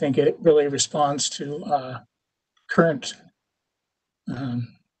 but I think it really responds to current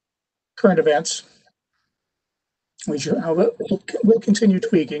events. We'll continue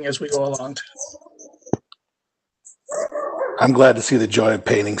tweaking as we go along. I'm glad to see the joy of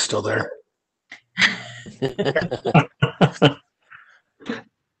painting still there.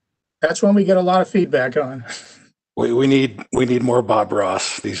 That's when we get a lot of feedback on. We need more Bob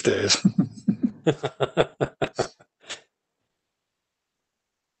Ross these days.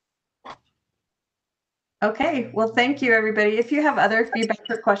 Okay, well, thank you, everybody. If you have other feedback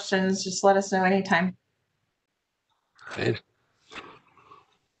or questions, just let us know anytime. Okay.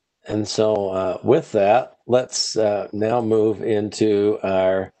 And so with that, let's now move into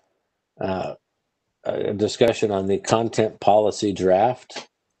our discussion on the content policy draft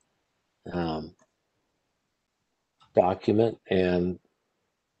document. And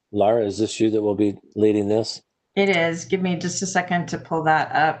Laura, is this you that will be leading this? It is. Give me just a second to pull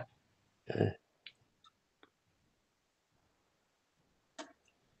that up. Okay.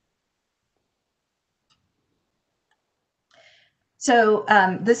 So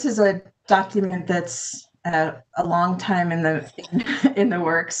this is a document that's a long time in the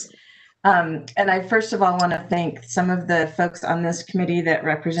works. And I first of all want to thank some of the folks on this committee that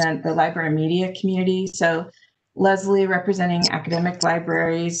represent the library media community. So Leslie representing academic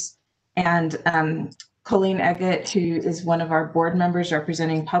libraries, and Colleen Eggett, who is one of our board members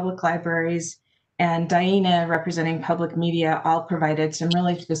representing public libraries, and Diana representing public media, all provided some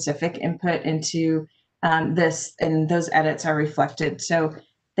really specific input into this, and those edits are reflected. So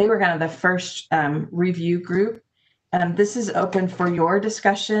they were kind of the first review group. This is open for your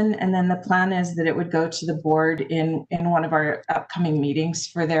discussion, and then the plan is that it would go to the board in one of our upcoming meetings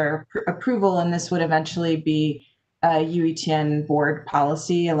for their approval, and this would eventually be a UETN board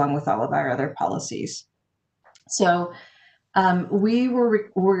policy along with all of our other policies. So we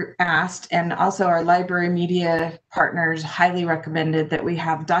were asked, and also our library media partners highly recommended, that we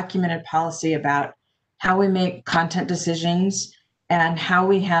have documented policy about how we make content decisions and how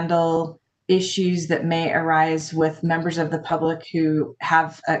we handle issues that may arise with members of the public who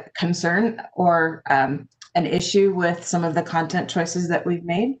have a concern or an issue with some of the content choices that we've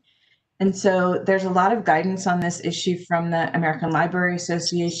made. And so there's a lot of guidance on this issue from the American Library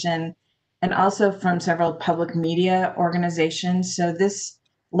Association and also from several public media organizations. So this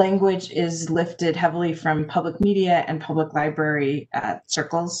language is lifted heavily from public media and public library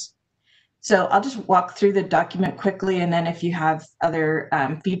circles. So I'll just walk through the document quickly, and then if you have other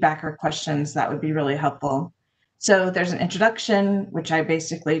feedback or questions, that would be really helpful. So there's an introduction, which I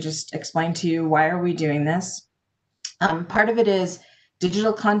basically just explained to you, why are we doing this? Part of it is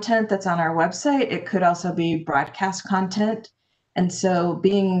digital content that's on our website. It could also be broadcast content. And so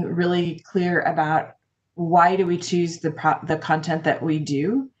being really clear about why do we choose the content that we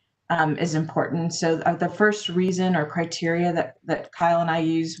do is important. So the first reason or criteria that Kyle and I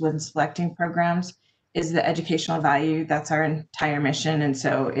use when selecting programs is the educational value. That's our entire mission. And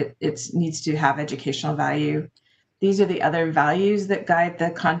so it needs to have educational value. These are the other values that guide the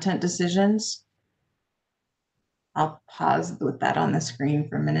content decisions. I'll pause with that on the screen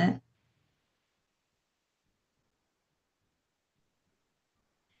for a minute.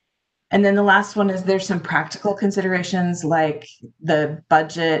 And then the last one is there's some practical considerations like the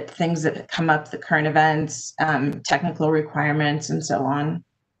budget, things that come up, the current events, technical requirements, and so on.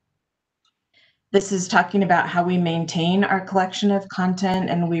 This is talking about how we maintain our collection of content,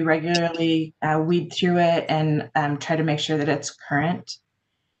 and we regularly weed through it and try to make sure that it's current.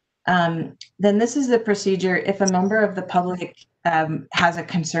 Then this is the procedure. If a member of the public has a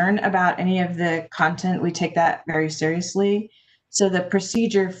concern about any of the content, we take that very seriously. So the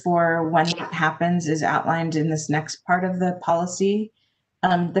procedure for when that happens is outlined in this next part of the policy.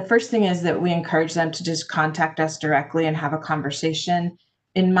 The first thing is that we encourage them to just contact us directly and have a conversation.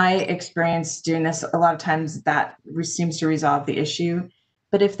 In my experience doing this, a lot of times that seems to resolve the issue.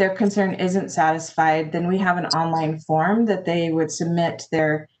 But if their concern isn't satisfied, then we have an online form that they would submit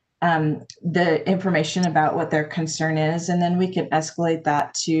their the information about what their concern is, and then we can escalate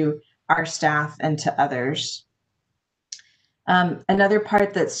that to our staff and to others. Another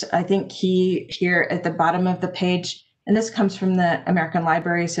part that's, I think, key here at the bottom of the page, and this comes from the American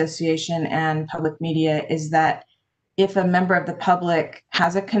Library Association and public media, is that if a member of the public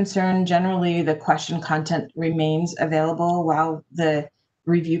has a concern, generally the question content remains available while the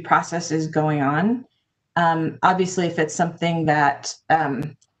review process is going on. Obviously, if it's something that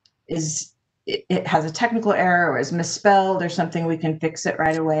it has a technical error or is misspelled or something, we can fix it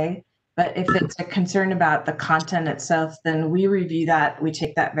right away. But if it's a concern about the content itself, then we review that. We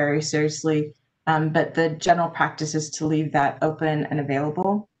take that very seriously. But the general practice is to leave that open and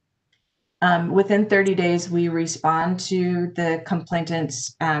available. Within 30 days, we respond to the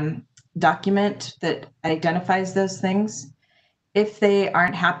complainant's document that identifies those things. If they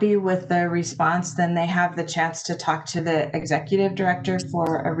aren't happy with the response, then they have the chance to talk to the executive director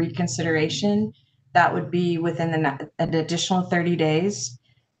for a reconsideration. That would be within an additional 30 days.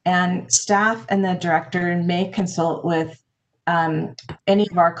 And staff and the director may consult with any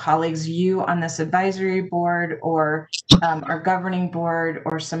of our colleagues, you on this advisory board or our governing board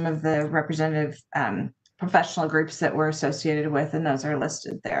or some of the representative professional groups that we're associated with, and those are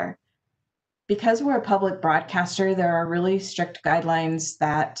listed there. Because we're a public broadcaster, there are really strict guidelines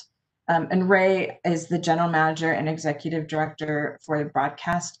that, and Ray is the general manager and executive director for the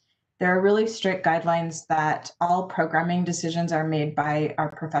broadcast. There are really strict guidelines that all programming decisions are made by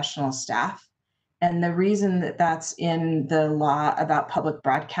our professional staff. And the reason that that's in the law about public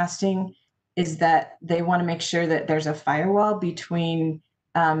broadcasting is that they want to make sure that there's a firewall between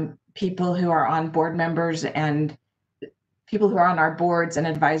people who are on board members and people who are on our boards and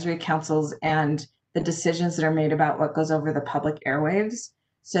advisory councils and the decisions that are made about what goes over the public airwaves,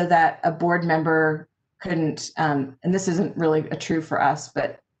 so that a board member couldn't, and this isn't really true for us,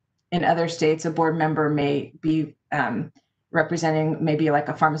 but in other states, a board member may be representing maybe like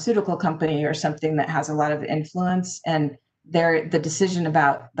a pharmaceutical company or something that has a lot of influence, and the decision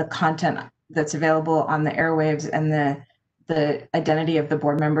about the content that's available on the airwaves and the identity of the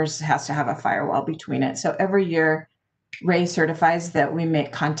board members has to have a firewall between it. So every year, Ray certifies that we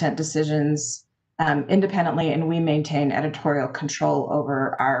make content decisions independently, and we maintain editorial control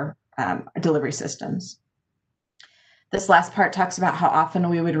over our delivery systems. This last part talks about how often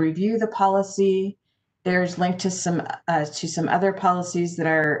we would review the policy. There's linked to some other policies that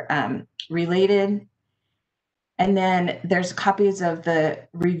are related. And then there's copies of the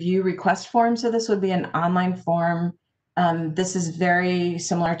review request form. So this would be an online form. This is very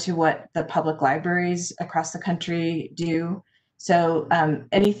similar to what the public libraries across the country do. So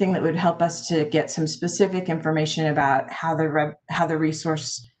anything that would help us to get some specific information about how the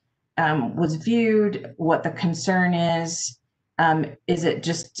resource was viewed, what the concern is it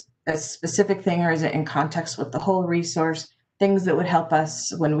just a specific thing or is it in context with the whole resource, things that would help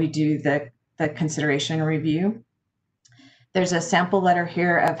us when we do the consideration review. There's a sample letter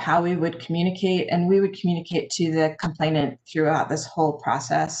here of how we would communicate, and we would communicate to the complainant throughout this whole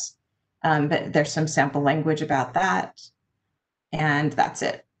process. But there's some sample language about that, and that's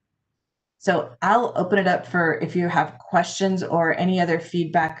it. So I'll open it up for if you have questions or any other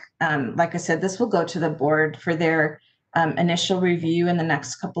feedback. Like I said, this will go to the board for their initial review in the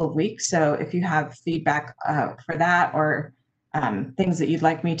next couple of weeks. So if you have feedback for that or things that you'd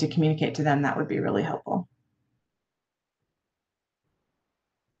like me to communicate to them, that would be really helpful.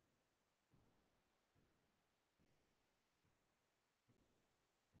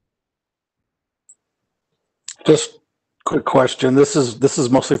 Just quick question. This is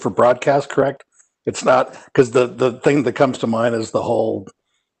mostly for broadcast, correct? It's not, because the thing that comes to mind is the whole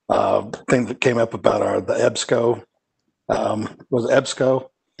thing that came up about the EBSCO. Was it EBSCO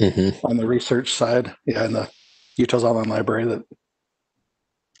on the research side? Yeah, in the Utah's Online Library, that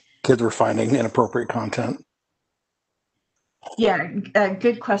kids were finding inappropriate content. Yeah,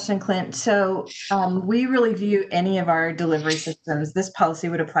 good question, Clint. So we really view any of our delivery systems. This policy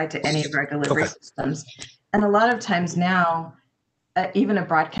would apply to any of our delivery systems. And a lot of times now, even a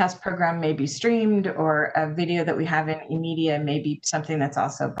broadcast program may be streamed, or a video that we have in eMedia may be something that's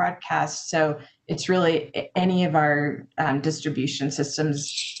also broadcast. So it's really any of our distribution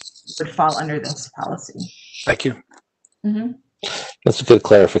systems would fall under this policy. Thank you. Mm-hmm. That's a good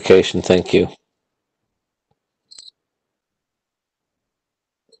clarification. Thank you.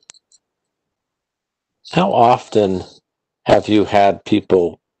 How often have you had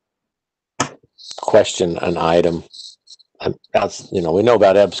people question an item? That's, we know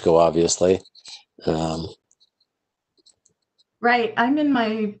about EBSCO, obviously. Right. I'm in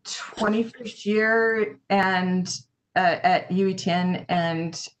my 21st year and at UEN,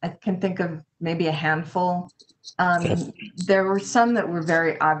 and I can think of maybe a handful. There were some that were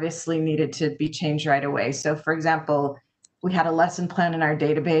very obviously needed to be changed right away. So for example, we had a lesson plan in our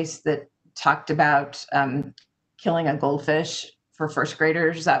database that talked about killing a goldfish for first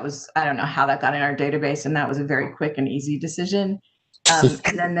graders. That was, I don't know how that got in our database, and that was a very quick and easy decision.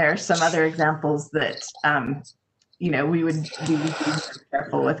 And then there are some other examples that, we would be very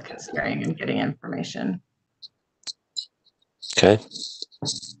careful with considering and getting information. Okay.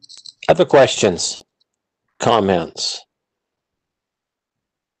 Other questions, comments?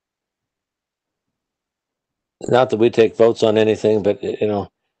 Not that we take votes on anything, but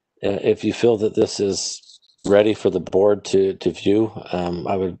if you feel that this is ready for the board to view,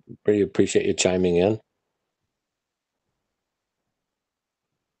 I would really appreciate you chiming in.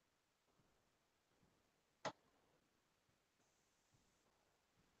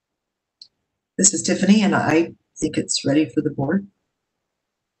 This is Tiffany, and I think it's ready for the board.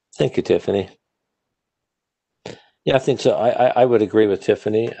 Thank you, Tiffany. Yeah, I think so. I would agree with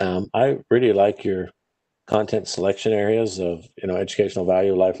Tiffany. I really like your content selection areas of educational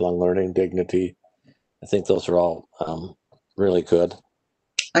value, lifelong learning, dignity. I think those are all really good.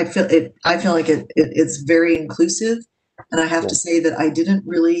 I feel like it's very inclusive, and I have to say that I didn't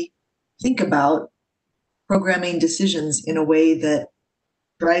really think about programming decisions in a way that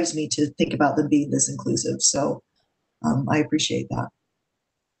drives me to think about them being this inclusive. So I appreciate that.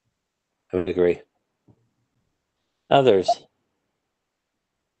 I would agree. Others?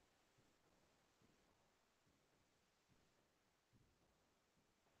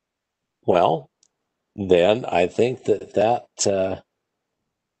 Well, then I think that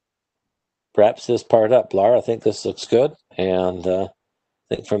wraps this part up. Laura, I think this looks good. And I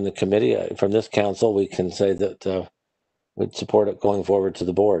think from the committee, from this council, we can say that we'd support it going forward to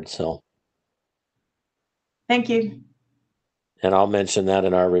the board. So. Thank you. And I'll mention that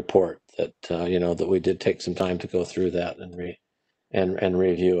in our report that, that we did take some time to go through that and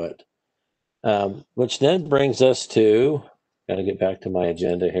review it. Which then brings us to, got to get back to my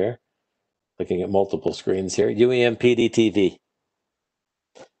agenda here, looking at multiple screens here, UEN PDTV.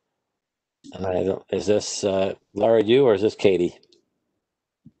 And is this Laura, you, or is this Katie?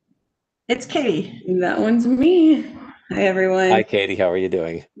 It's Katie. That one's me. Hi, everyone. Hi, Katie. How are you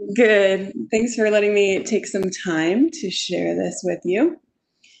doing? Good. Thanks for letting me take some time to share this with you.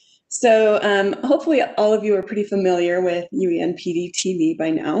 So hopefully all of you are pretty familiar with UEN PDTV by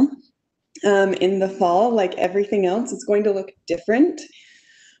now. In the fall, like everything else, it's going to look different.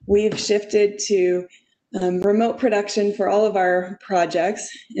 We've shifted to remote production for all of our projects,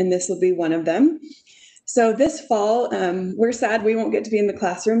 and this will be one of them. So this fall, we're sad we won't get to be in the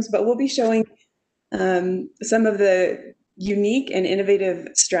classrooms, but we'll be showing some of the unique and innovative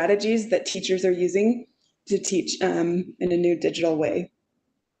strategies that teachers are using to teach in a new digital way.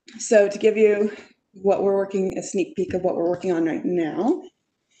 So to give you a sneak peek of what we're working on right now.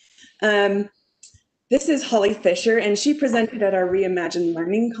 This is Holly Fisher, and she presented at our Reimagine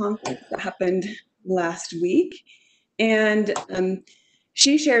Learning conference that happened last week. And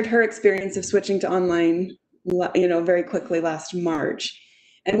she shared her experience of switching to online, very quickly last March.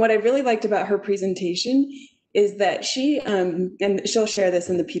 And what I really liked about her presentation is that she, and she'll share this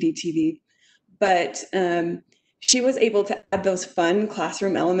in the PDTV, but she was able to add those fun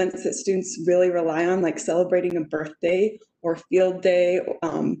classroom elements that students really rely on, like celebrating a birthday or field day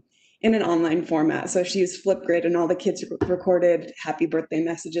in an online format. So she used Flipgrid, and all the kids recorded happy birthday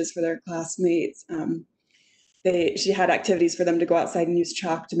messages for their classmates. She had activities for them to go outside and use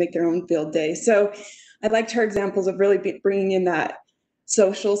chalk to make their own field day. So I liked her examples of really bringing in that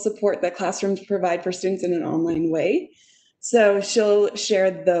social support that classrooms provide for students in an online way. So she'll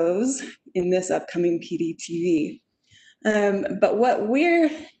share those in this upcoming PDTV. But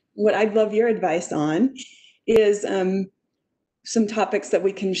what I'd love your advice on is some topics that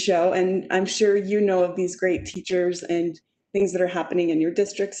we can show. And I'm sure you know of these great teachers and things that are happening in your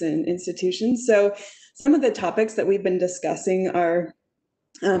districts and institutions. So some of the topics that we've been discussing are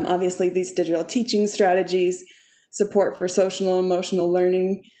obviously these digital teaching strategies, support for social and emotional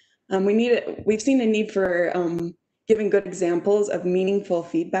learning. We've seen a need for giving good examples of meaningful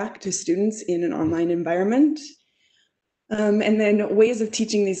feedback to students in an online environment. And then ways of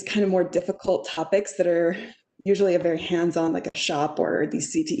teaching these kind of more difficult topics that are usually a very hands-on, like a shop or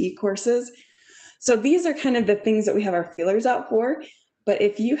these CTE courses. So these are kind of the things that we have our feelers out for. But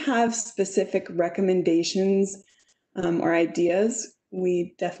if you have specific recommendations or ideas,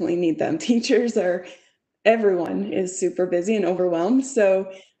 we definitely need them. Everyone is super busy and overwhelmed.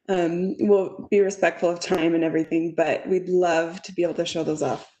 So we'll be respectful of time and everything, but we'd love to be able to show those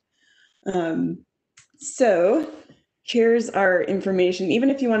off. So here's our information. Even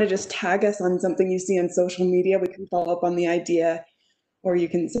if you want to just tag us on something you see on social media, we can follow up on the idea, or you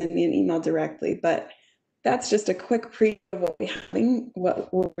can send me an email directly. But that's just a quick preview of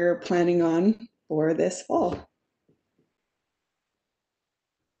what we're planning on for this fall.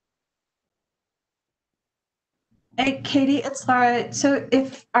 Hey, Katie, it's Laura. So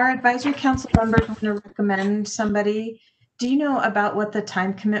if our advisory council members want to recommend somebody, do you know about what the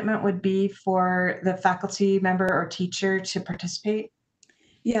time commitment would be for the faculty member or teacher to participate?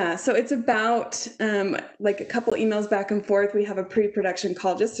 Yeah, so it's about like a couple emails back and forth. We have a pre-production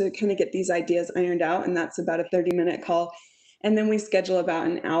call just to kind of get these ideas ironed out, and that's about a 30-minute call. And then we schedule about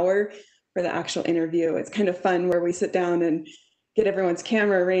an hour for the actual interview. It's kind of fun where we sit down and get everyone's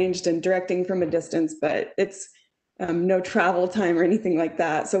camera arranged and directing from a distance, but it's no travel time or anything like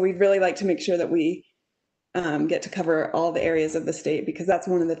that. So we'd really like to make sure that we get to cover all the areas of the state, because that's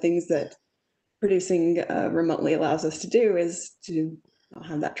one of the things that producing remotely allows us to do, is to not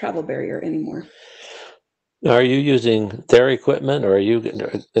have that travel barrier anymore. Are you using their equipment, or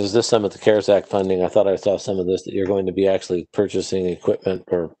is this some of the CARES Act funding? I thought I saw some of this, that you're going to be actually purchasing equipment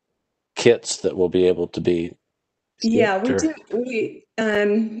or kits that will be able to be. Yeah, we do. We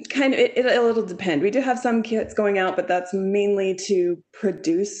kind of, it'll depend. We do have some kits going out, but that's mainly to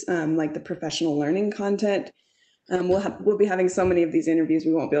produce like the professional learning content. We'll be having so many of these interviews,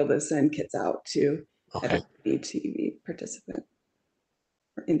 we won't be able to send kits out to every TV participant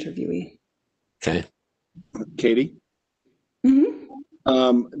or interviewee. Okay. Katie?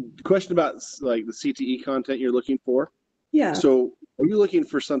 Mm-hmm. Question about like the CTE content you're looking for. Yeah. So are you looking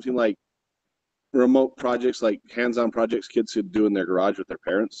for something like remote projects, like hands-on projects kids could do in their garage with their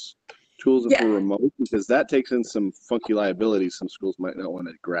parents, tools for remote? Because that takes in some funky liabilities some schools might not want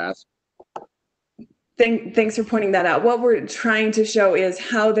to grasp. Thanks for pointing that out. What we're trying to show is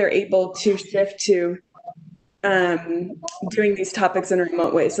how they're able to shift to doing these topics in a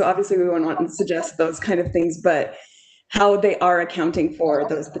remote way. So obviously we won't want to suggest those kind of things, but how they are accounting for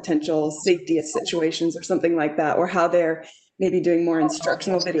those potential safety situations or something like that, or how they're maybe doing more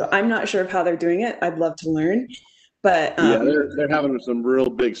instructional video. I'm not sure of how they're doing it. I'd love to learn, but yeah, they're having some real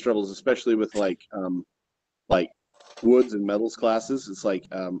big struggles, especially with like woods and metals classes. It's like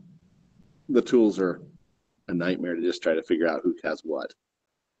the tools are a nightmare to just try to figure out who has what.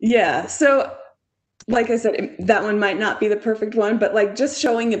 Yeah, so like I said, that one might not be the perfect one, but like just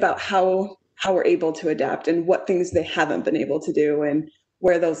showing about how we're able to adapt and what things they haven't been able to do and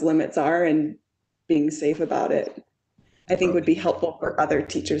where those limits are, and being safe about it, I think would be helpful for other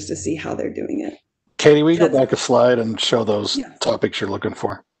teachers to see how they're doing it. Katie, we go back a slide and show those topics you're looking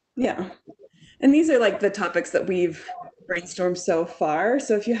for. Yeah. And these are like the topics that we've brainstormed so far.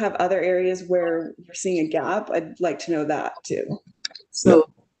 So if you have other areas where you're seeing a gap, I'd like to know that too. So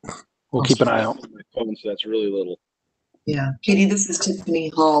we'll keep an eye out. My phone, so that's really little. Yeah, Katie, this is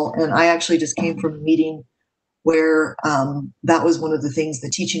Tiffany Hall, and I actually just came from a meeting where that was one of the things, the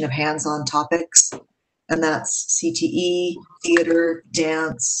teaching of hands-on topics, and that's CTE, theater,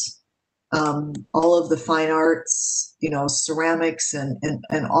 dance, all of the fine arts, ceramics and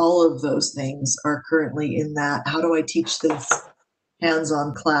all of those things are currently in that. How do I teach this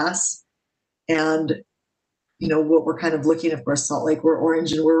hands-on class? And what we're kind of looking, of course, Salt Lake, we're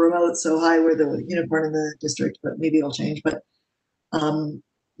orange and we're remote, so hi, we're the unicorn in the district, but maybe it'll change. But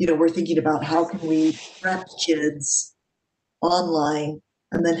we're thinking about how can we prep kids online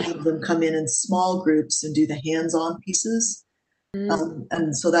and then have them come in small groups and do the hands-on pieces.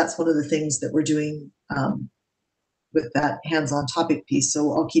 And so that's one of the things that we're doing with that hands-on topic piece.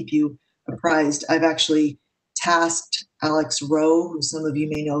 So I'll keep you apprised. I've actually tasked Alex Rowe, who some of you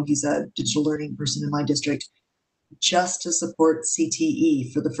may know, he's a digital learning person in my district, just to support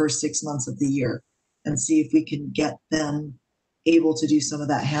CTE for the first 6 months of the year and see if we can get them able to do some of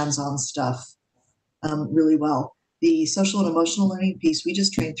that hands-on stuff really well. The social and emotional learning piece, we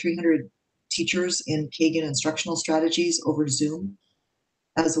just trained 300 teachers in Kagan instructional strategies over Zoom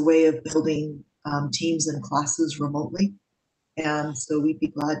as a way of building teams and classes remotely. And so we'd be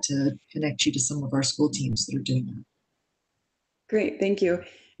glad to connect you to some of our school teams that are doing that. Great, thank you.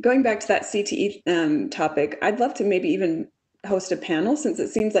 Going back to that CTE topic, I'd love to maybe even host a panel, since it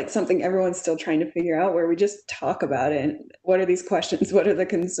seems like something everyone's still trying to figure out, where we just talk about it. And what are these questions? What are the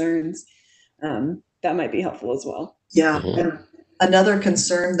concerns? That might be helpful as well. Yeah. And another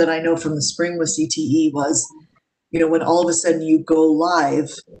concern that I know from the spring with CTE was, when all of a sudden you go live,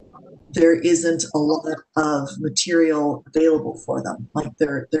 there isn't a lot of material available for them. Like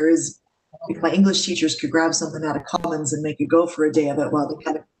there is, if my English teachers could grab something out of Commons and make it go for a day of it, well, they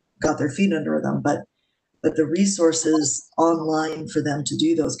kind of got their feet under them, but the resources online for them to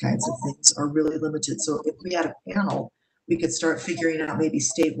do those kinds of things are really limited. So if we had a panel, we could start figuring out maybe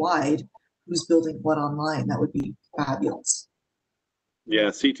statewide who's building what online. That would be fabulous. Yeah,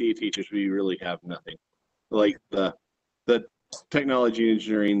 CTE teachers, we really have nothing. Like the technology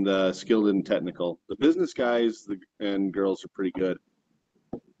engineering, the skilled and technical. The business guys and girls are pretty good.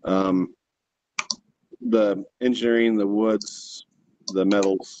 the engineering, the woods, the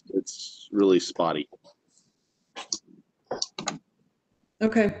metals, it's really spotty.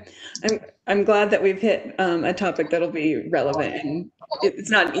 Okay, I'm glad that we've hit a topic that'll be relevant, and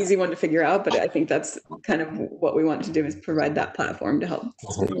it's not an easy one to figure out, but I think that's kind of what we want to do, is provide that platform to help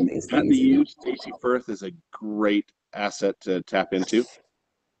explain these At things. the U, Stacy Firth is a great asset to tap into.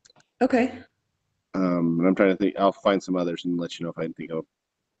 Okay. And I'm trying to think. I'll find some others and let you know if I can think of.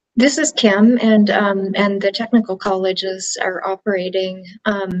 This is Kim, and the technical colleges are operating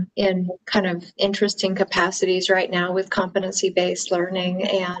in kind of interesting capacities right now with competency-based learning,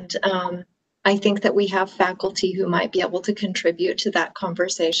 and I think that we have faculty who might be able to contribute to that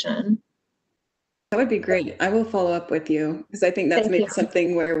conversation. That would be great. I will follow up with you, because I think that's maybe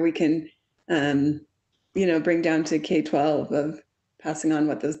something where we can, bring down to K-12 of passing on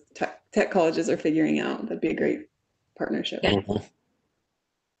what those tech colleges are figuring out. That'd be a great partnership. Yeah.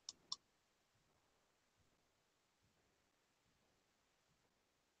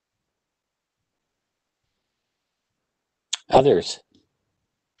 Others?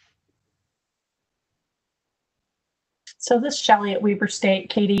 So this is Shelley at Weber State.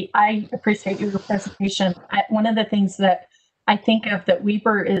 Katie, I appreciate your presentation. One of the things that I think of that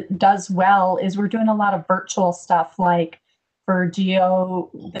Weber does well is we're doing a lot of virtual stuff, like for the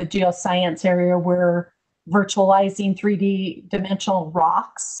geoscience area, we're virtualizing 3D dimensional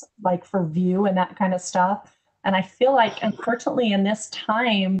rocks, like for view and that kind of stuff. And I feel like, unfortunately, in this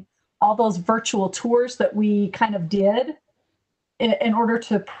time, all those virtual tours that we kind of did in order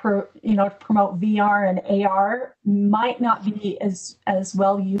to promote VR and AR might not be as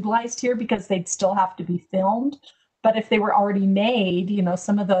well utilized here, because they'd still have to be filmed. But if they were already made,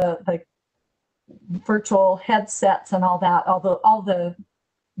 some of the virtual headsets and all that, all the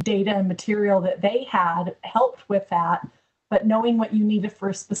data and material that they had helped with that. But knowing what you needed for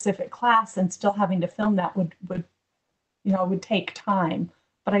a specific class and still having to film that would take time.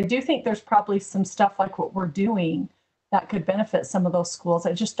 But I do think there's probably some stuff like what we're doing that could benefit some of those schools.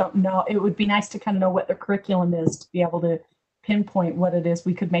 I just don't know. It would be nice to kind of know what their curriculum is, to be able to pinpoint what it is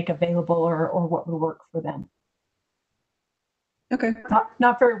we could make available or what would work for them. Okay.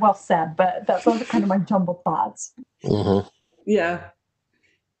 Not very well said, but those are kind of my jumbled thoughts. Mm-hmm. Yeah.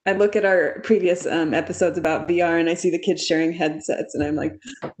 I look at our previous episodes about VR and I see the kids sharing headsets and I'm like,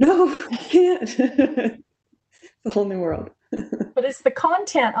 no, I can't. It's a whole new world. But it's the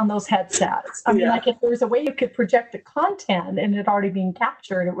content on those headsets. I mean, like if there was a way you could project the content and it already being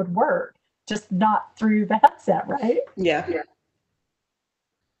captured, it would work, just not through the headset, right? Yeah.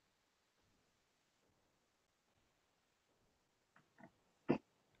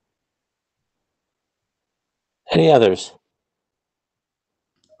 Any others?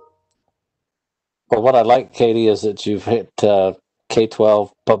 Well, what I like, Katie, is that you've hit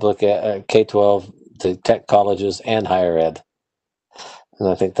K-12 public, K-12, the tech colleges, and higher ed. And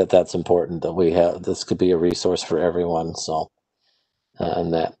I think that that's important, that we have, this could be a resource for everyone. So,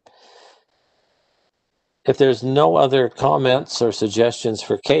 and that. If there's no other comments or suggestions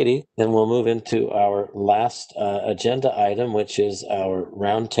for Katie, then we'll move into our last agenda item, which is our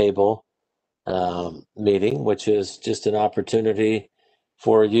roundtable meeting, which is just an opportunity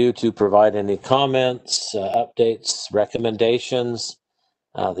for you to provide any comments, updates, recommendations.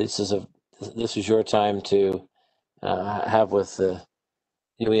 This is your time to have with the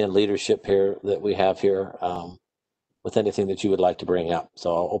UEN leadership here that we have here with anything that you would like to bring up. So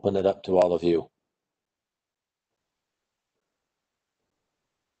I'll open it up to all of you.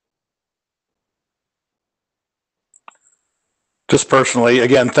 Just personally,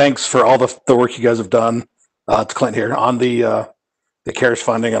 again, thanks for all the work you guys have done. It's Clint here on the CARES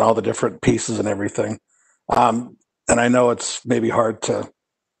funding and all the different pieces and everything. And I know it's maybe hard to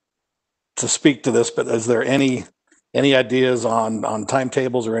speak to this, but is there any ideas on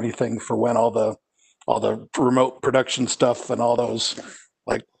timetables or anything for when all the remote production stuff and all those,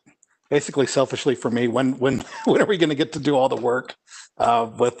 like, basically selfishly for me, when are we going to get to do all the work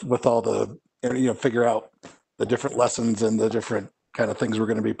with all the, figure out the different lessons and the different kind of things we're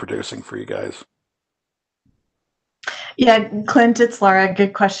going to be producing for you guys? Yeah, Clint, it's Laura.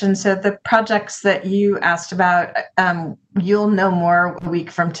 Good question. So the projects that you asked about, you'll know more a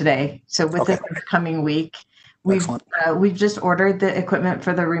week from today. So within the coming week, we've just ordered the equipment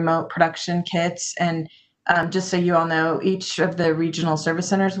for the remote production kits. And just so you all know, each of the regional service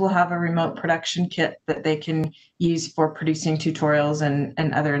centers will have a remote production kit that they can use for producing tutorials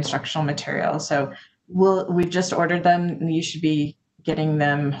and other instructional materials. So we've just ordered them, and you should be getting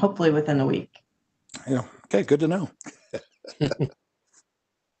them hopefully within the week. Yeah. Okay. Good to know.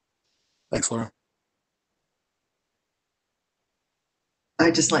 Thanks, Laura.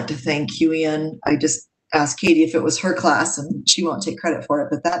 I'd just like to thank UEN. I just ask Katie if it was her class, and she won't take credit for it,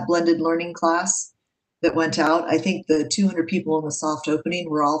 but that blended learning class that went out, I think the 200 people in the soft opening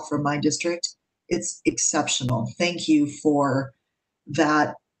were all from my district. It's exceptional. Thank you for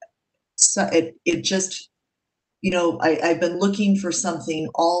that. So it just, I've been looking for something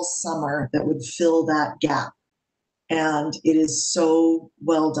all summer that would fill that gap. And it is so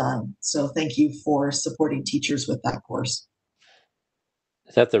well done. So thank you for supporting teachers with that course.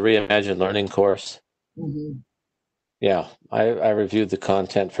 Is that the Reimagine Learning course? Mm-hmm. Yeah, I reviewed the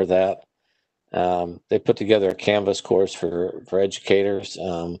content for that. They put together a Canvas course for educators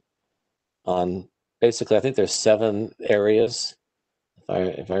on basically, I think there's 7 areas,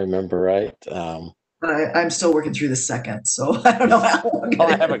 if I remember right. I'm still working through the second, so I don't know how long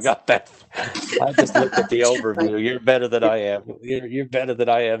I haven't got that. I just looked at the overview. You're better than I am. You're better than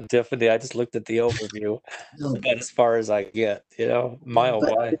I am, Tiffany. I just looked at the overview. No. About as far as I get, mile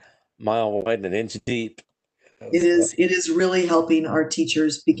wide and an inch deep. It is really helping our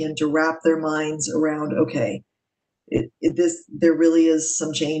teachers begin to wrap their minds around, okay, there really is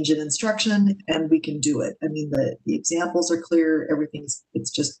some change in instruction and we can do it. I mean, the examples are clear.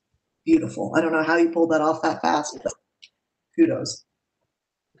 It's just beautiful. I don't know how you pulled that off that fast, but kudos.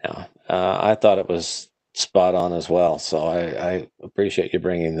 Yeah, I thought it was spot on as well. So I appreciate you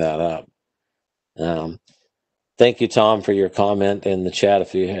bringing that up. Thank you, Tom, for your comment in the chat.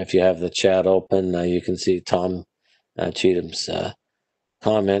 If you have the chat open, you can see Tom Cheatham's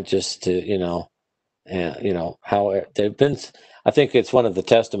comment. Just to how they've been. I think it's one of the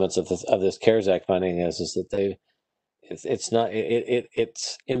testaments of this CARES Act funding is that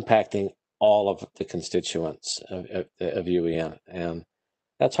it's impacting all of the constituents of UEN, and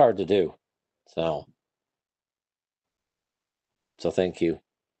that's hard to do. So thank you.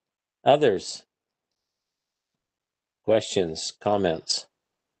 Others? Questions, comments?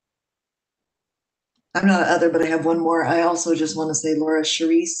 I'm not other, but I have one more. I also just want to say Laura,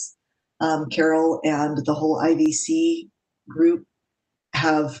 Charisse, Carol, and the whole IVC group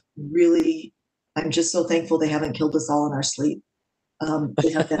have really, I'm just so thankful they haven't killed us all in our sleep.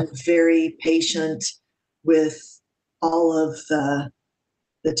 They have been very patient with all of the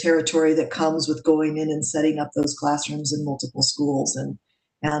territory that comes with going in and setting up those classrooms in multiple schools, and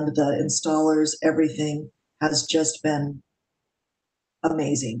the installers, everything has just been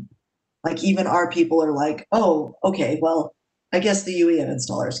amazing. Like even our people are like, oh, okay, well, I guess the UEN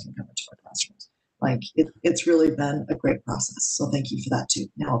installers can come into our classrooms. Like it's really been a great process. So thank you for that too.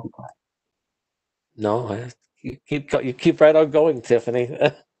 Now I'll be quiet. No, you keep right on going, Tiffany.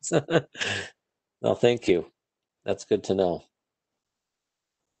 No, thank you. That's good to know.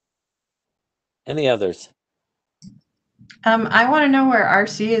 Any others? I want to know where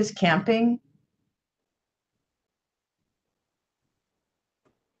RC is camping.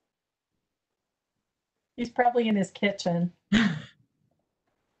 He's probably in his kitchen.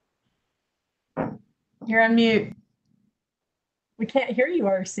 You're on mute. We can't hear you,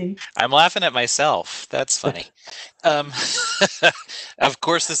 RC. I'm laughing at myself. That's funny. Of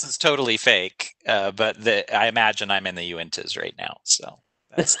course, this is totally fake, but I imagine I'm in the Uintas right now, so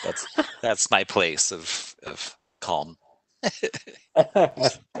that's my place of calm.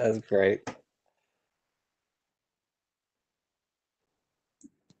 That's great.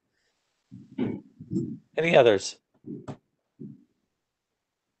 Any others?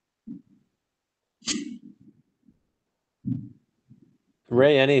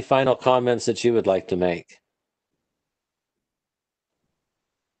 Ray, any final comments that you would like to make?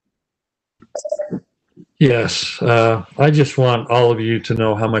 Yes, I just want all of you to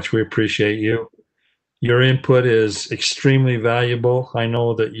know how much we appreciate you. Your input is extremely valuable. I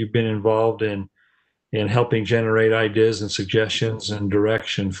know that you've been involved in helping generate ideas and suggestions and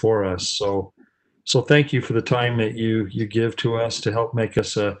direction for us. So thank you for the time that you give to us to help make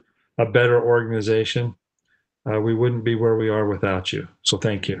us a better organization. We wouldn't be where we are without you. So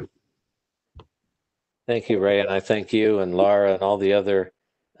thank you. Thank you, Ray, and I thank you and Laura and all the other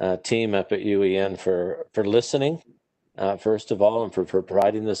team up at UEN for listening, first of all, and for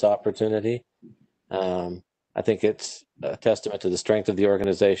providing this opportunity. I think it's a testament to the strength of the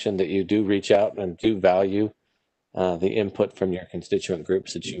organization that you do reach out and do value the input from your constituent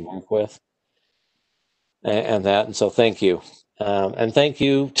groups that you work with, and so thank you. And thank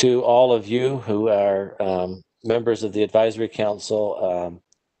you to all of you who are members of the Advisory Council.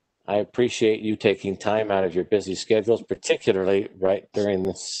 I appreciate you taking time out of your busy schedules, particularly right during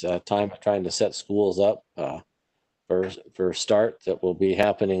this time of trying to set schools up for start that will be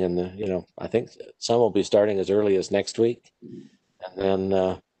happening in the, I think some will be starting as early as next week, and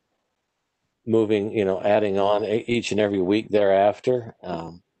then moving, adding on each and every week thereafter.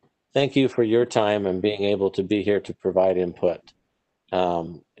 thank you for your time and being able to be here to provide input.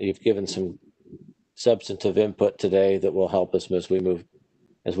 You've given some substantive input today that will help us as we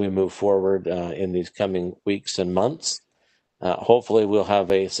move forward in these coming weeks and months. Hopefully, we'll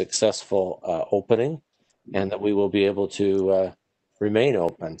have a successful opening, and that we will be able to remain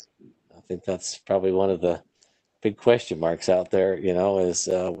open. I think that's probably one of the big question marks out there.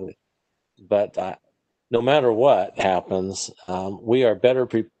 But no matter what happens, we are better.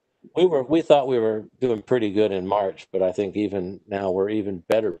 We thought we were doing pretty good in March, but I think even now we're even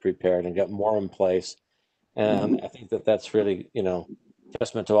better prepared and got more in place. And I think that that's really,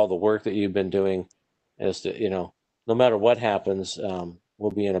 testament to all the work that you've been doing. Is to, no matter what happens,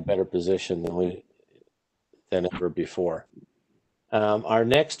 we'll be in a better position than ever before. Our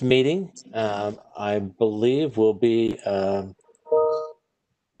next meeting, I believe,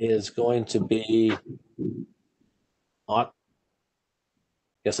 is going to be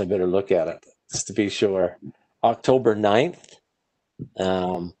guess I better look at it just to be sure. October 9th.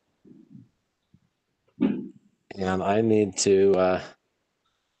 And I need to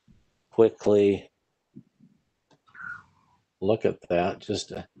quickly look at that.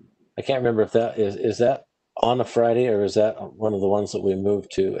 I can't remember if that is that on a Friday, or is that one of the ones that we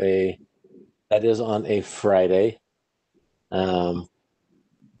moved to that is on a Friday. October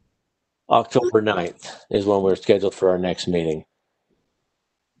 9th is when we're scheduled for our next meeting.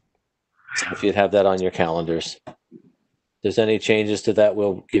 So if you'd have that on your calendars. If there's any changes to that,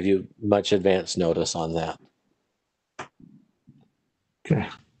 we'll give you much advance notice on that. Okay.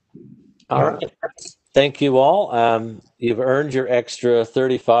 All right. Thank you all. You've earned your extra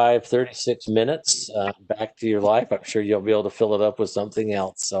 36 minutes back to your life. I'm sure you'll be able to fill it up with something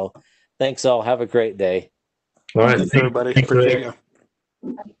else. So thanks all. Have a great day. All right. Thanks, everybody. Appreciate you.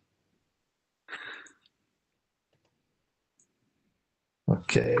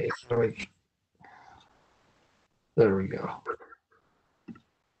 Okay. There we go.